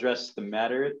 I'll address the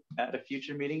matter at a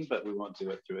future meeting, but we won't do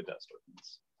it through a dust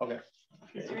ordinance. Okay.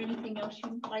 Is there anything else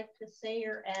you'd like to say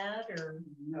or add, or?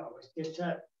 No, it's just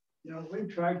that, you know, we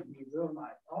tried to be real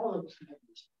nice. All of us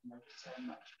members never so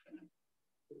much.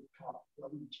 We talk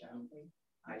from each other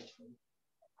nicely.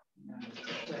 And it's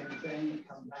the same thing, and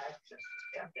come back,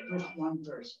 just one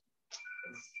person.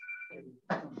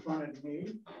 They confronted me.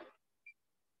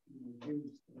 He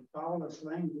used all this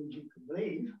language you could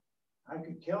believe. I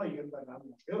could kill you, but I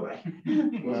won't do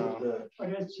it. Wow. But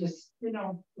it's just, you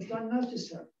know, it's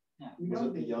unnecessary. Was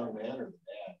it the young man or the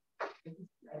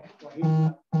dad? Well, he's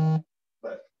not,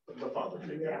 But the father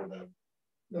figure,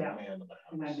 the yeah. man of the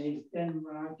And house. then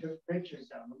when I took pictures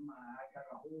of them, I got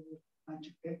a whole bunch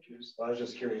of pictures. So I was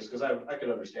just curious, because I could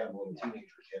understand a little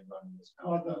teenager kid running this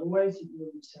Well, house. the boys are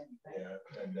doing the same thing.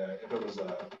 Yeah, and if it was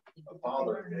a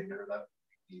father figure, that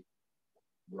would be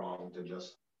wrong to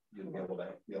just be able to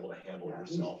handle Yeah,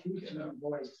 yourself. he's teaching the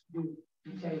boys to do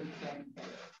the same thing.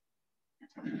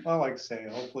 Well, like I say,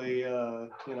 hopefully,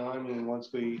 you know, I mean, once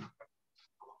we,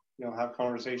 you know, have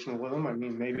conversation with them, I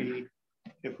mean, maybe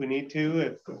if we need to,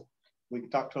 if we can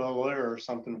talk to a lawyer or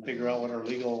something to figure out what our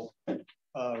legal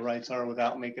rights are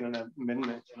without making an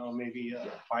amendment, you know, maybe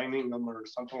fining them or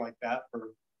something like that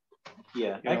for,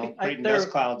 Yeah, you know, creating dust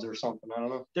clouds or something. I don't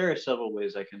know. There are several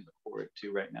ways I can look forward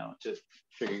to right now to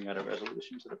figuring out a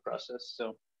resolution to the process.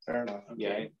 So fair enough.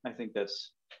 yeah, I think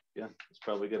that's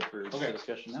probably good for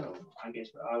discussion now. So I guess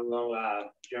I will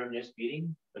adjourn this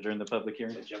meeting, Adjourn the public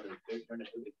hearing. adjourn the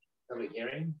public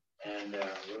hearing, and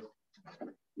we'll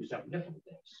do something different with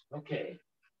this. Okay.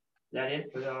 Is that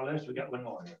it for all this? We got one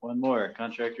more. One more,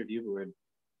 contract review board.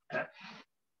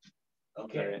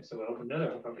 Okay, so we'll open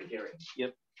another public hearing.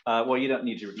 Yep. Well, you don't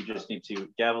need to, you just need to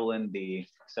gavel in the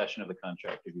session of the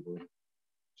contract review board.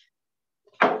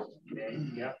 Okay,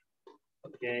 yep.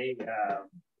 Okay,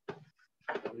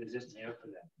 what is this here for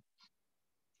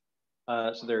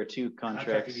that? So there are two Contract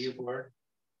contracts. review board.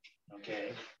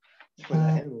 Okay. When the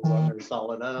hand was on there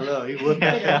solid, I don't know. He looked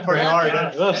at that pretty hard.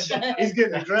 He's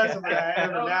getting aggressive with that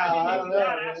hammer now. I don't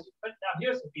know. But now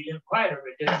here's to be a little quieter,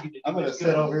 but just seem to I'm do gonna this sit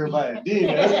good. over here by a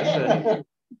dean.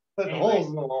 Putting holes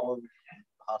in the wall.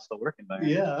 Hostile work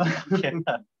environment. Yeah.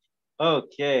 Yeah.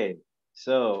 Okay,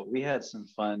 so we had some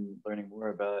fun learning more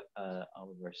about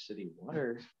all of our city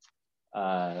water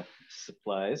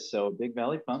supplies. So Big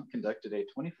Valley Pump conducted a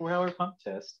 24-hour pump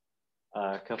test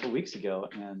a couple weeks ago,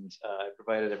 and I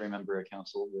provided every member of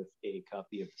council with a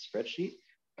copy of the spreadsheet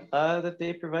that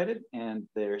they provided, and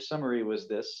their summary was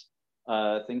this.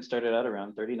 Things started out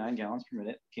around 39 gallons per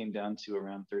minute, came down to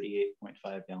around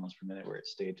 38.5 gallons per minute, where it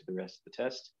stayed to the rest of the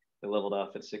test. They leveled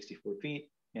off at 64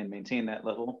 feet and maintained that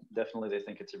level. Definitely, they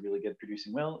think it's a really good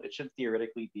producing well. It should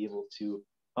theoretically be able to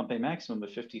pump a maximum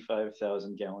of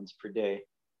 55,000 gallons per day,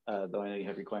 though I know you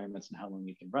have requirements on how long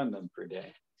you can run them per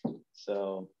day.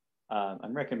 So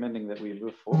I'm recommending that we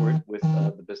move forward with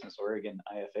the Business Oregon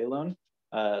IFA loan.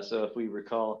 So if we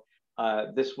recall,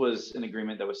 this was an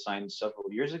agreement that was signed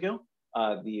several years ago.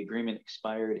 The agreement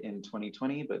expired in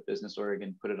 2020, but Business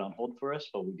Oregon put it on hold for us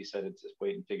while we decided to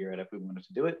wait and figure out if we wanted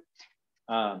to do it.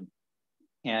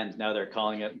 And now they're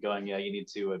calling it and going, yeah, you need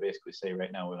to basically say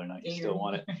right now whether or not you still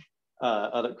want it,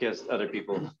 because other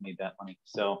people need that money.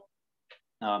 So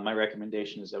my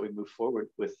recommendation is that we move forward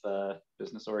with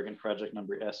Business Oregon project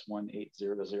number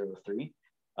S18003.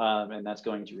 And that's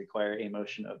going to require a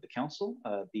motion of the council.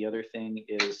 The other thing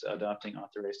is adopting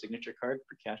authorized signature card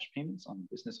for cash payments on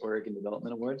Business Oregon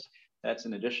Development Awards. That's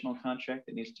an additional contract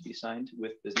that needs to be signed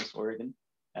with Business Oregon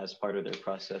as part of their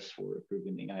process for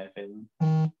approving the IFA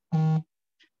loan.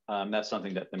 That's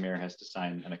something that the mayor has to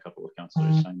sign and a couple of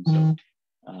councilors sign. So,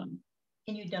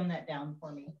 can you dumb that down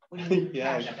for me? What do you mean?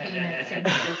 Yeah. Cash payment,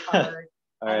 signature card?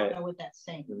 all I right, don't know what that's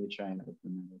saying. let me try and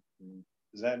open that up.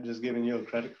 Is that just giving you a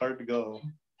credit card to go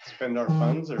spend our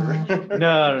funds or?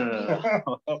 No.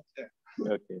 Okay.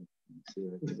 Okay. Let's see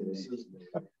what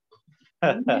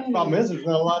I can do. Problem is, there's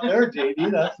not a lot there,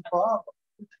 JD. That's the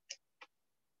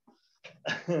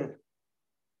problem.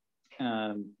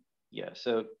 Yeah,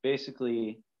 so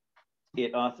basically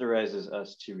it authorizes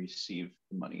us to receive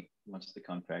the money once the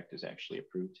contract is actually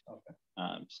approved. Okay.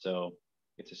 So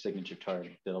it's a signature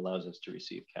card that allows us to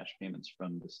receive cash payments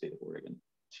from the state of Oregon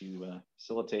to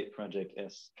facilitate project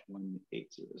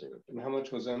S18003. And how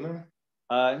much was in there?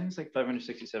 I think it's like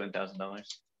 $567,000.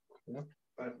 Yeah.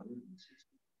 560.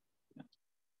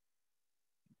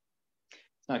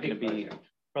 It's not going to be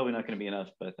Probably not going to be enough,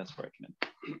 but that's where I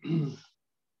come in.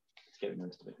 It's getting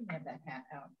most of it. We can have that hat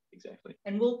out. Exactly.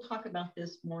 And we'll talk about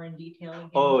this more in detail again.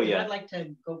 Oh, because yeah. I'd like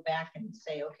to go back and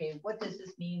say, okay, what does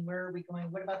this mean? Where are we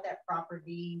going? What about that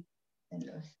property and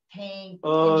the tank?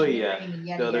 Oh yeah. engineering, and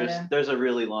yada, No, yada. there's a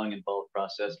really long involved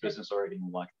process. Okay. Business already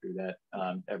can walk through that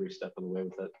every step of the way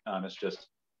with it. It's just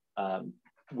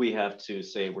we have to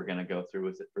say we're going to go through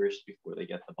with it first before they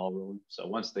get the ball rolling. So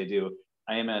once they do,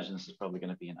 I imagine this is probably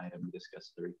going to be an item we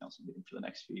discuss at the council meeting for the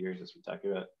next few years as we talk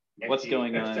about what's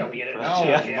going on. So we get it No,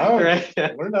 out. no,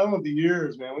 Right. we're done with the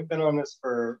years, man. We've been on this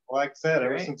for, like I said,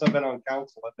 ever Right. since I've been on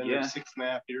council. I've been Yeah. there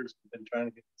 6.5 years. We've been trying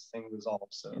to get this thing resolved.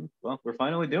 So Well, we're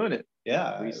finally doing it.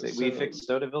 yeah, We fixed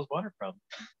Sodaville's water problem.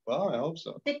 Well, I hope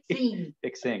so.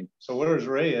 Fixing. So where's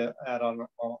Ray at on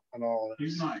all of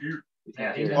He's this? not here.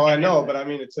 Yeah, Oh, I know, but I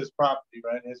mean, it's his property,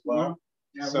 right? His well.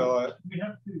 Yeah, So we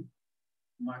have to,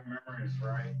 my memory is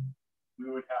right, we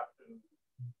would have to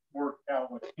work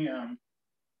out with him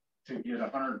to get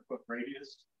 100-foot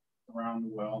radius around the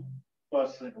well,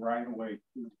 plus the right of way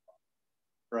to.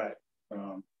 right.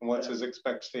 Um, And what's his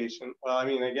expectation? Well, I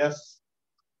mean, I guess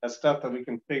that's stuff that we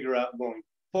can figure out going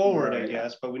forward, I Right.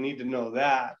 guess, but we need to know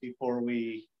that before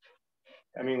we,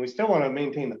 I mean, we still want to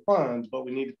maintain the funds, but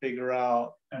we need to figure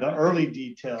out And the I early think-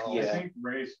 details. I think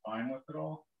Ray's fine with it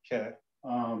all. Okay.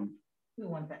 We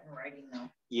want that in writing though.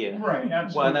 yeah. Right,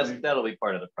 Well, and absolutely. that'll be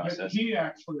part of the But process. he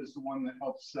actually is the one that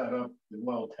helped set up the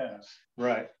well test.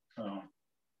 Right. So,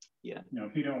 Yeah. you know,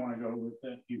 if he didn't want to go with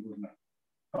it, he wouldn't have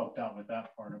helped out with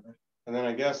that part of it. And then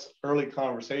I guess early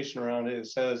conversation around it, it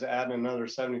says add another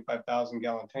 75,000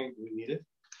 gallon tank. Do we need it?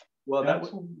 Well, that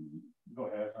That's, was, go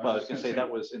ahead. well, I was gonna say that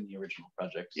was in the original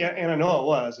project. Yeah, and I know it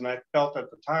was, and I felt at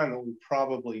the time that we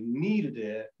probably needed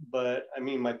it, but I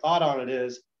mean, my thought on it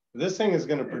is, this thing is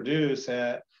gonna produce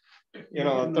at, If you get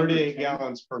know, another 38 tank-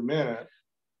 gallons per minute.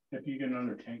 If you get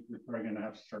another tank, you're probably gonna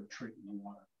have to start treating the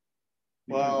water.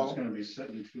 Well- Because it's gonna be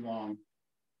sitting too long.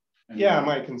 And Yeah, then-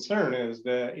 my concern is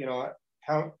that, you know,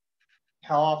 how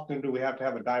often do we have to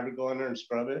have a diver go in there and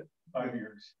scrub it? 5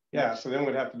 years. Yeah, so then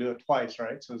we'd have to do it twice,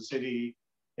 right? So the city,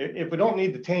 if we don't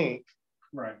need the tank,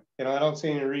 Right, you know, I don't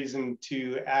see any reason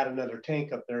to add another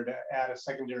tank up there to add a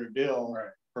secondary bill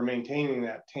right. for maintaining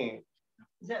that tank.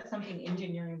 Is that something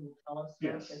engineering will tell us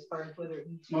Yes. as far as whether it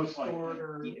needs to be Most likely. stored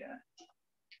or? Yeah.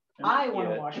 I want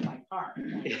to Yeah. wash my car.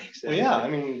 Well, yeah, I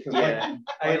mean, 'cause Yeah,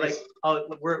 I like-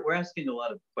 we're asking a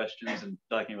lot of questions and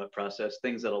talking about process,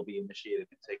 things that'll be initiated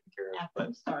and taken care of, After but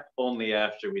we start. only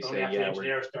after we Only say, after yeah,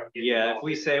 engineers start getting yeah, if involved.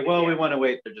 we say, well, we want to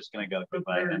wait, they're just gonna go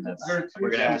goodbye, and that's, we're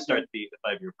gonna have to start the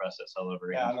 5-year process all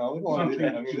over yeah, again. no, we don't want to do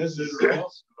that. I mean, this is, Consider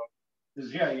also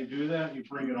is, yeah, you do that, you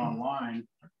bring it online.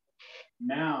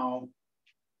 Now,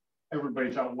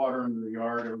 everybody's out watering their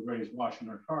yard, everybody's washing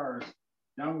their cars.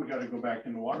 Now we gotta go back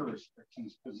into water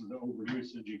restrictions because of the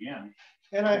overusage again.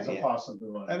 and It's a I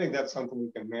possibility. think that's something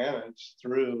we can manage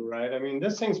through, right? I mean,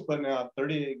 this thing's putting out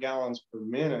 38 gallons per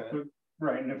minute.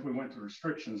 Right, and if we went to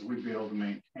restrictions, we'd be able to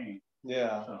maintain,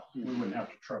 Yeah. so we wouldn't have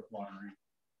to truck watering.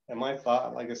 And my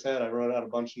thought, like I said, I wrote out a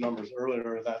bunch of numbers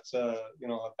earlier. That's you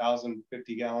know,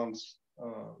 1,050 gallons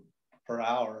per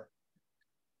hour.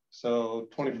 So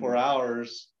 24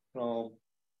 hours, you know,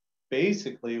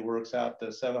 basically works out to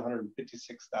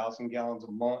 756,000 gallons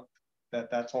a month.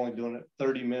 That's only doing it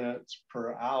 30 minutes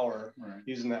per hour Right.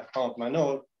 using that pump. And I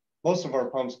know most of our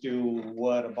pumps do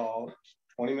what, about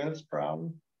 20 minutes per hour?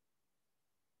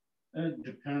 It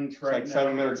depends It's right now. like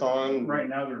 7 minutes on. Right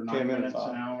now, they're 10 9 minutes minutes off.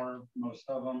 an hour, most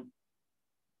of them.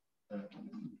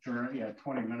 During, yeah,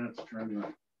 20 minutes during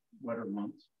the wetter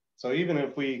months. So even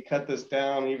if we cut this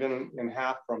down even in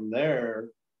half from there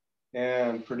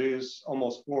and produce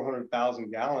almost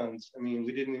 400,000 gallons, I mean,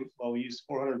 we used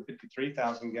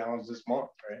 453,000 gallons this month,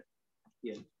 right?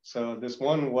 Yeah. So this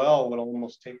one well would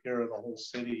almost take care of the whole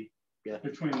city.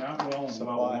 Between that well and well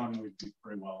Supply. one, we'd be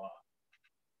pretty well off.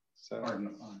 So Pardon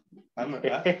the pun.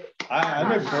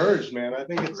 I'm encouraged, man. I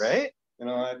think it's, Right? you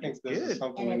know, I think this is Good.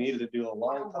 something we needed to do a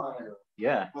long time ago.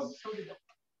 Yeah.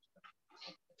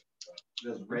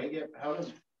 Does Ray get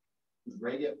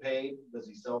paid? Does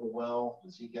he sell the well?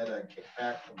 Does he get a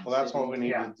kickback from the Well, that's city? what we need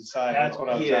Yeah. to decide. That's what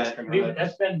I was Yeah. asking. We've, Right?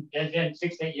 that's been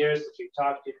 6-8 years since we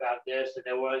talked about this, and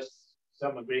there was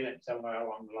some agreement somewhere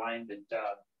along the line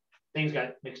that things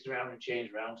got mixed around and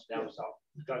changed around, so that was all,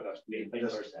 got us being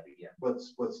reversed that again.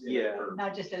 What's in it Yeah. for-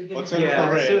 Not just a good. What's in it Yeah,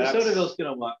 for Ray? so That's- Sodaville's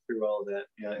gonna walk through all of that.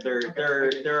 Yeah, there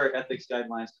are ethics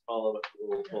guidelines to follow if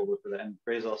we'll follow for that. And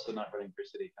Ray's also not running for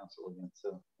city council again,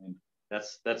 so I mean,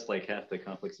 that's like half the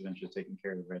conflicts of interest taken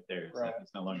care of right there. It's like Right.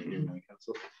 he's no longer here on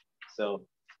council. So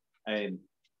I mean,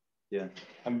 Yeah.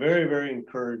 I'm very, very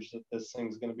encouraged that this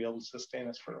thing's going to be able to sustain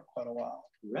us for quite a while.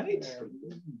 Right.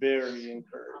 Very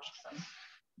encouraged.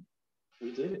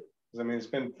 We did it. I mean, it's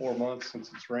been 4 months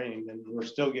since it's rained, and we're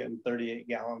still getting 38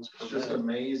 gallons per It's just minute.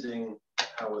 amazing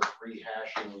how it's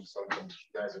rehashing something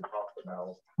you guys have talked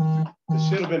about. It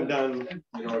should have been done,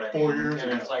 You know what I 4 mean? years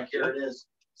And ago. it's like, here it is,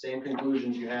 same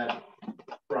conclusions you had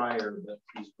prior, but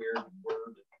these weird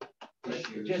word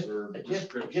issues Just or the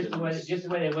descriptions.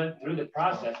 way they went through the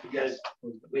process, because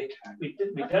we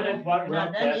done it water well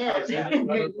Not done yet. test.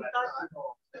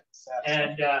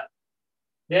 And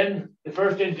then the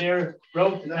first engineer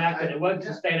wrote the fact that it wasn't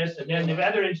sustainable, and then the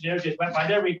other engineers just went by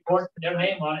their report, put their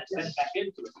name on it, and sent it back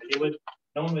into it. But it was,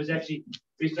 no one was actually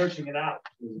researching it out.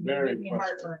 It was very Making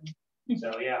frustrating. heartburn.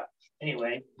 So, yeah,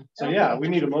 anyway. So yeah, we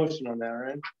need a motion on that,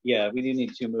 right? Yeah, we do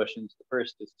need 2 motions. The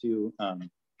first is to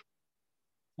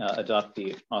adopt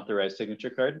the authorized signature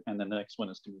card, and then the next one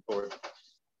is to move forward.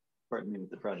 Pardon me,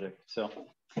 with the project. So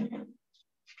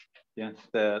yeah,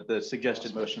 the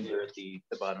suggested motions are at the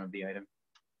bottom of the item.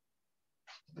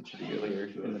 It should be earlier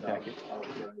in the packet.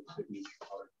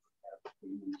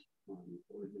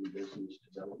 Business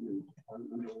Development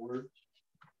Department awards.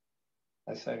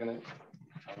 I second it.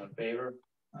 All in favor?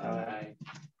 Aye.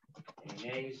 Any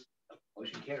nays?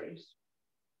 Motion carries.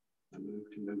 I move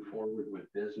to move forward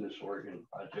with business organ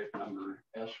project number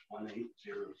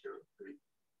S18003.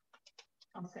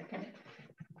 I'll second it.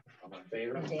 All in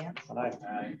favor? And dance. Aye.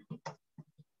 Aye.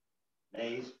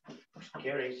 Nays? Motion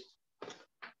carries.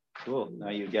 Cool. Now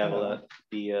you gavel out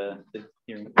the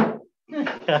hearing.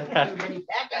 Everybody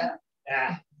back up.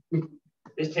 Ah,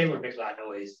 this table makes a lot of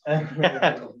noise.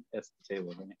 That's the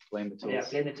table. Right? Blame the tools. Yeah,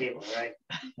 blame the table, right?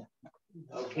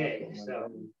 Okay,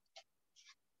 so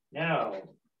now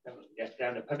that's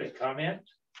down to public comment.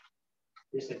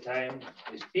 This is the time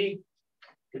to speak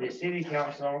to the city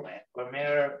council or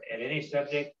mayor at any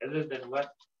subject other than what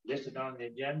listed on the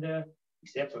agenda,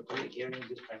 except for public hearings.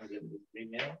 This time we give them 3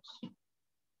 minutes.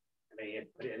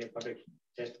 Any public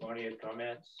testimony or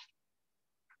comments?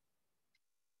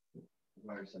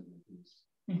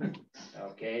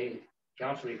 Okay,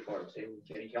 council reports.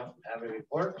 Any council have a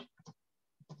report?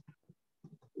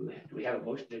 Do we have a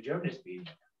motion to adjourn this meeting?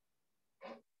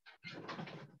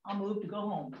 I'll move to go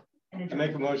home. I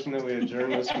make a motion that we adjourn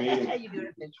this meeting. You do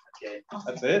it, bitch. Okay,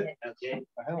 That's it? okay.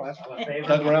 Hell, that's All in favor?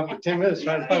 dug around for 10 minutes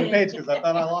trying to find the page because I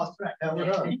thought I lost track. Now we're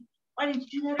done. Why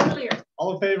didn't you do that earlier?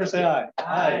 All in favor, say aye.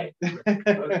 Aye.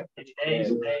 Any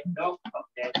nays? Nope.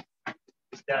 Okay.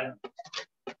 It's done.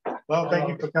 Well, thank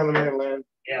you for coming in, Lynn.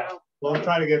 Yeah. We'll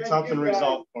try to get something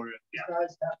resolved for you. Yeah.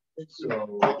 So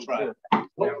we'll try.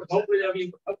 Hopefully there'll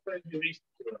be